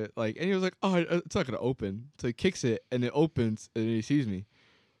 So and he was like, oh, it's not going to open. So he kicks it, and it opens, and then he sees me.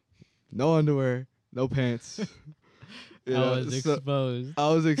 No underwear, no pants. I was exposed. I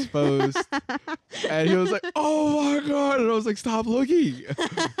was exposed. And he was like, oh my God. And I was like, stop looking.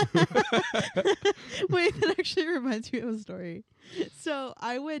 Wait, that actually reminds me of a story. So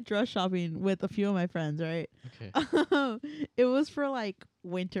I went dress shopping with a few of my friends, right? Okay. It was for like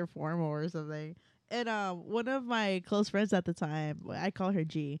winter formal or something. And one of my close friends at the time, I call her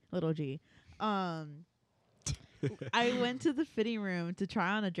G, little G. I went to the fitting room to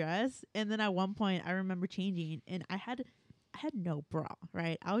try on a dress, and then at one point I remember changing, and I had no bra,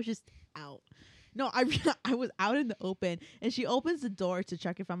 right? I was just out. No, I was out in the open, and she opens the door to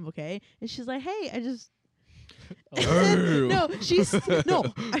check if I'm okay, and she's like, "Hey, I just."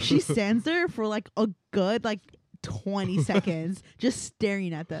 She stands there for like a good 20 seconds, just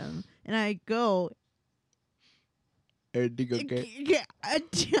staring at them, and I go, Everything okay? Yeah,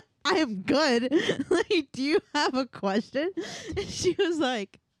 I am good. Like, do you have a question? And she was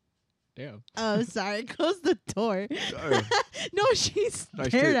like, Damn. oh, sorry. Close the door. Sorry. No, she Nice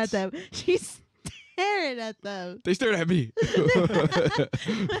stared at tits. them. She stared at them. They stared at me. I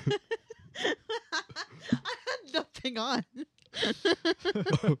had nothing on.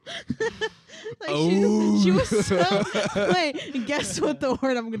 Like she was so wait, guess what the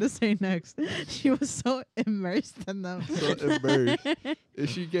word I'm gonna say next? She was so immersed in them. So immersed. Is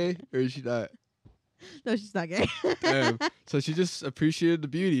she gay or is she not? No, she's not gay. Damn. So she just appreciated the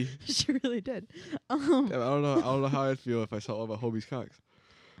beauty. She really did. Damn, I don't know how I'd feel if I saw all my homies' cocks.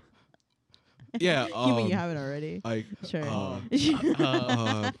 Yeah. You mean you haven't already? Like, Sure. I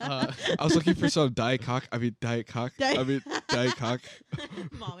was looking for some diet cock. I mean, diet cock. I mean, diet cock.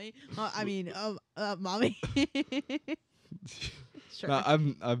 Mommy. Mommy. Sure. No,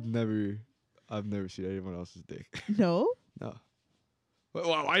 I've never seen anyone else's dick. No? No.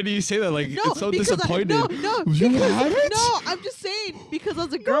 Why do you say that? Like, No, it's so because disappointing. No, You because, haven't? no, I'm just saying because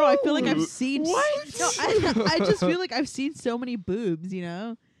as a girl, I feel like I've seen. What? No, I just feel like I've seen so many boobs. You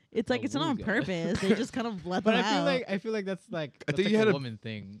know, it's like it's not on purpose. They just kind of let But them out. I feel like that's like I think like you had a a- woman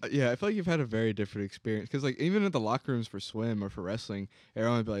thing. Yeah, I feel like you've had a very different experience. Because, like, even in the locker rooms for swim or for wrestling,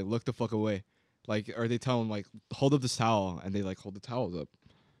 everyone would be like, look the fuck away. Like, or they tell them, like, hold up this towel. And they, like, hold the towels up.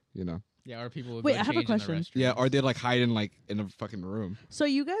 You know? Yeah, or people would Wait, go I have a change in the question. Yeah, or restrooms. they, like, hide in, like, in a fucking room. So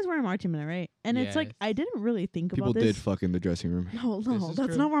you guys were in marching band, right? And it's like Yes. I didn't really think People about this. did fuck in the dressing room. No, This no, is that's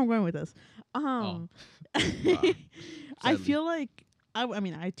true. not where I'm going with this. Oh. I Sadly. feel like I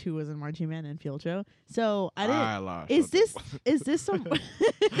mean I too was in marching band and field show, so I didn't. lost. Is this some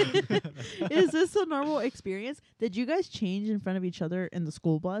is this a normal experience? Did you guys change in front of each other in the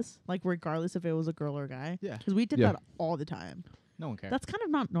school bus, like regardless if it was a girl or a guy? Yeah. Because we did Yeah. that all the time. No one cares. That's kind of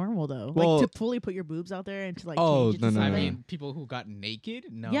not normal though. Well- like to fully put your boobs out there and to like Oh, change it no, to no, I no. something. mean, people who got naked?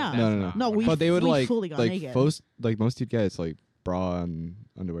 No. Yeah. that's No, no, not No, normal. But they would, we like, fully got like, naked. most you'd get, it's, like, bra and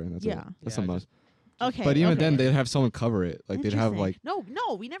underwear. And that's Yeah. it. That's Yeah, the most. Okay, But even okay. then, they'd have someone cover it. Like, they'd have, Interesting. like,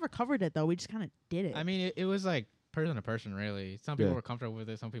 no, we never covered it though. We just kind of did it. I mean, it was like person to person, really. Some people Yeah. were comfortable with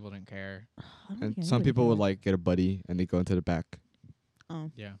it. Some people didn't care. I don't and think some anybody people would, cared. like, get a buddy and they go into the back. Oh,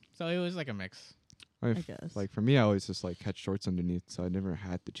 Yeah. So it was like a mix. I mean, I guess. like, for me, I always just, like, had shorts underneath, so I never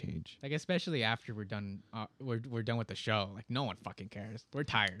had to change. Like especially after we're done, we're done with the show. Like no one fucking cares. We're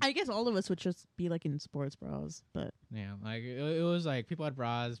tired. I guess all of us would just be like in sports bras, but Yeah, like it was like people had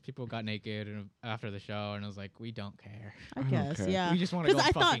bras, people got naked and after the show, and it was like we don't care. I don't guess care. yeah. We just want to go Because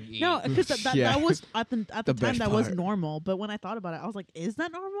I thought fucking eat. no, because that Yeah. was at the The time best that was part. normal. But when I thought about it, I was like, is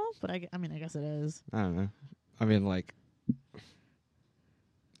that normal? But I mean, I guess it is. I don't know. I mean, like,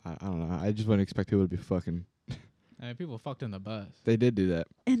 I don't know. I just wouldn't expect people to be fucking. I mean, people fucked in the bus. They did do that.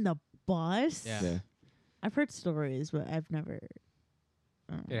 In the bus. Yeah. Yeah. I've heard stories, but I've never.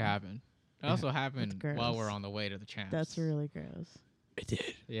 It happened. It also happened while gross. we're on the way to the champs. That's really gross. It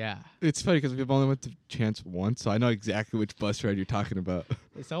did. Yeah. It's funny because we've only went to Chance once, so I know exactly which bus ride you're talking about.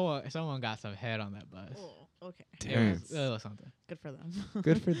 Someone got some head on that bus. Oh, okay. Damn. It was something. Good for them.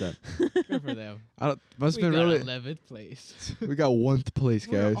 Good for them. Good for them. Must We have been got really. 11th place. We got 1st place,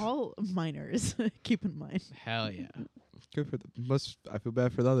 We're guys. all minors. Keep in mind. Hell yeah. Good for them. I feel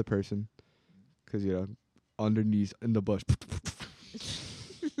bad for the other person, because underneath in the bus.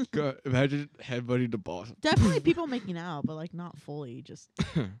 God, imagine headbutting the boss. Definitely people making out, but like not fully. Just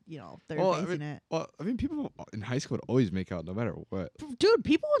they're Well, I facing it. Well, I mean, people in high school would always make out no matter what. Dude,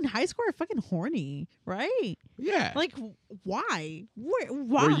 people in high school are fucking horny, right? Yeah. Like, why? Why?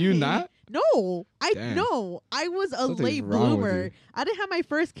 Were you not? No, Damn. I was a Something's late wrong with bloomer. you. I didn't have my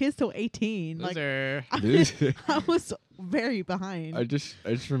first kiss till 18. Like, Loser. Dude. I was very behind. I just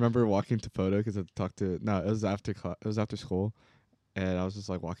remember walking to photo because I talked to it was after school, and I was just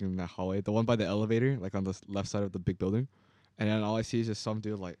like walking in that hallway, the one by the elevator, like on the left side of the big building, and then all I see is just some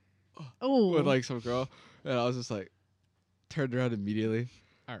dude like Oh, with like some girl, and I was just like turned around immediately,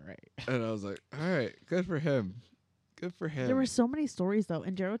 All right. and I was like, all right, good for him, good for him. there were so many stories though.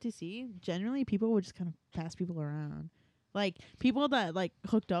 In JROTC, generally people would just kind of pass people around, like people that like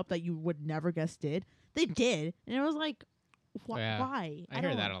hooked up that you would never guess did. They did, and it was like, Yeah. why? I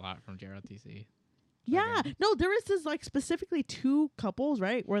hear that a lot from JROTC. Yeah, Okay. no, there was this like specifically 2 couples,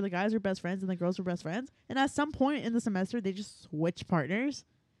 right, where the guys were best friends and the girls were best friends, and at some point in the semester they just switched partners,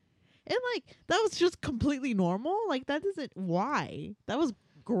 and like that was just completely normal. Like that isn't why. That was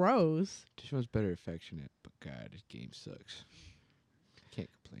gross. Just one's better affectionate, but God, this game sucks. Can't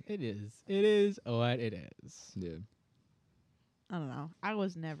complain. It is. It is what it is. Yeah. I don't know. I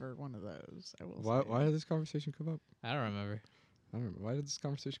was never one of those. I will. Why? say. Why did this conversation come up? I don't remember. I don't remember. Why did this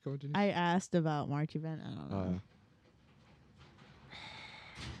conversation come up, Jenny? I asked about March event. I don't know.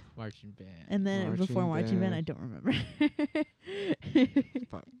 Marching band. And then before marching band, I don't remember.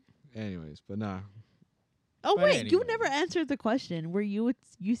 Anyways, but nah. Oh, but wait, you never answered the question where you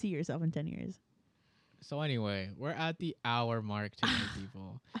see yourself in 10 years. So anyway, we're at the hour mark today,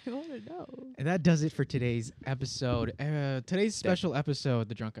 people. I want to know. And that does it for today's episode. Today's special episode,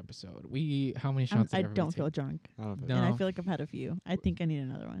 the drunk episode. How many shots? I don't feel drunk. And I feel like I've had a few. I think I need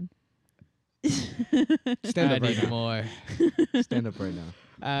another one. Stand up right now. More. Stand up right now.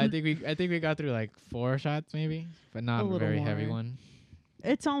 I think we got through like 4 shots maybe, but not a very heavy one.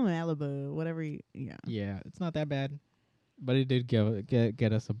 It's all Malibu, whatever. Yeah. Yeah, it's not that bad, but it did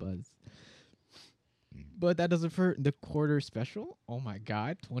get us a buzz. But that does it for the quarter special. Oh my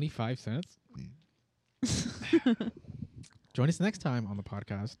God, 25 cents. Join us next time on the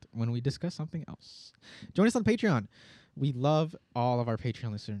podcast when we discuss something else. Join us on Patreon. We love all of our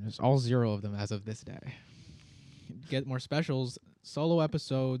Patreon listeners, all 0 of them as of this day. Get more specials, solo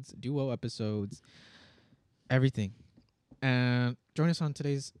episodes, duo episodes, everything. And join us on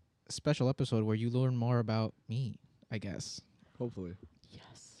today's special episode where you learn more about me, I guess. Hopefully.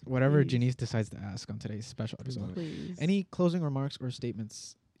 Yes. Whatever Janice decides to ask on today's special episode. Please. Any closing remarks or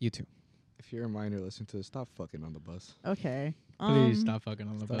statements? You two. If you're a minor listening to this, stop fucking on the bus. Okay. Please stop fucking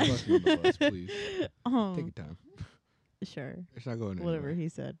on the bus. Stop fucking on the bus, please. Take your time. Sure. It's not going anywhere. Whatever he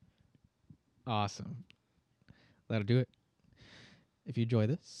said. Awesome. That'll do it. If you enjoy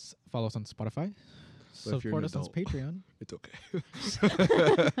this, follow us on Spotify. Support us on Patreon. It's okay.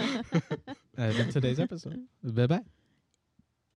 That's today's episode. Bye-bye.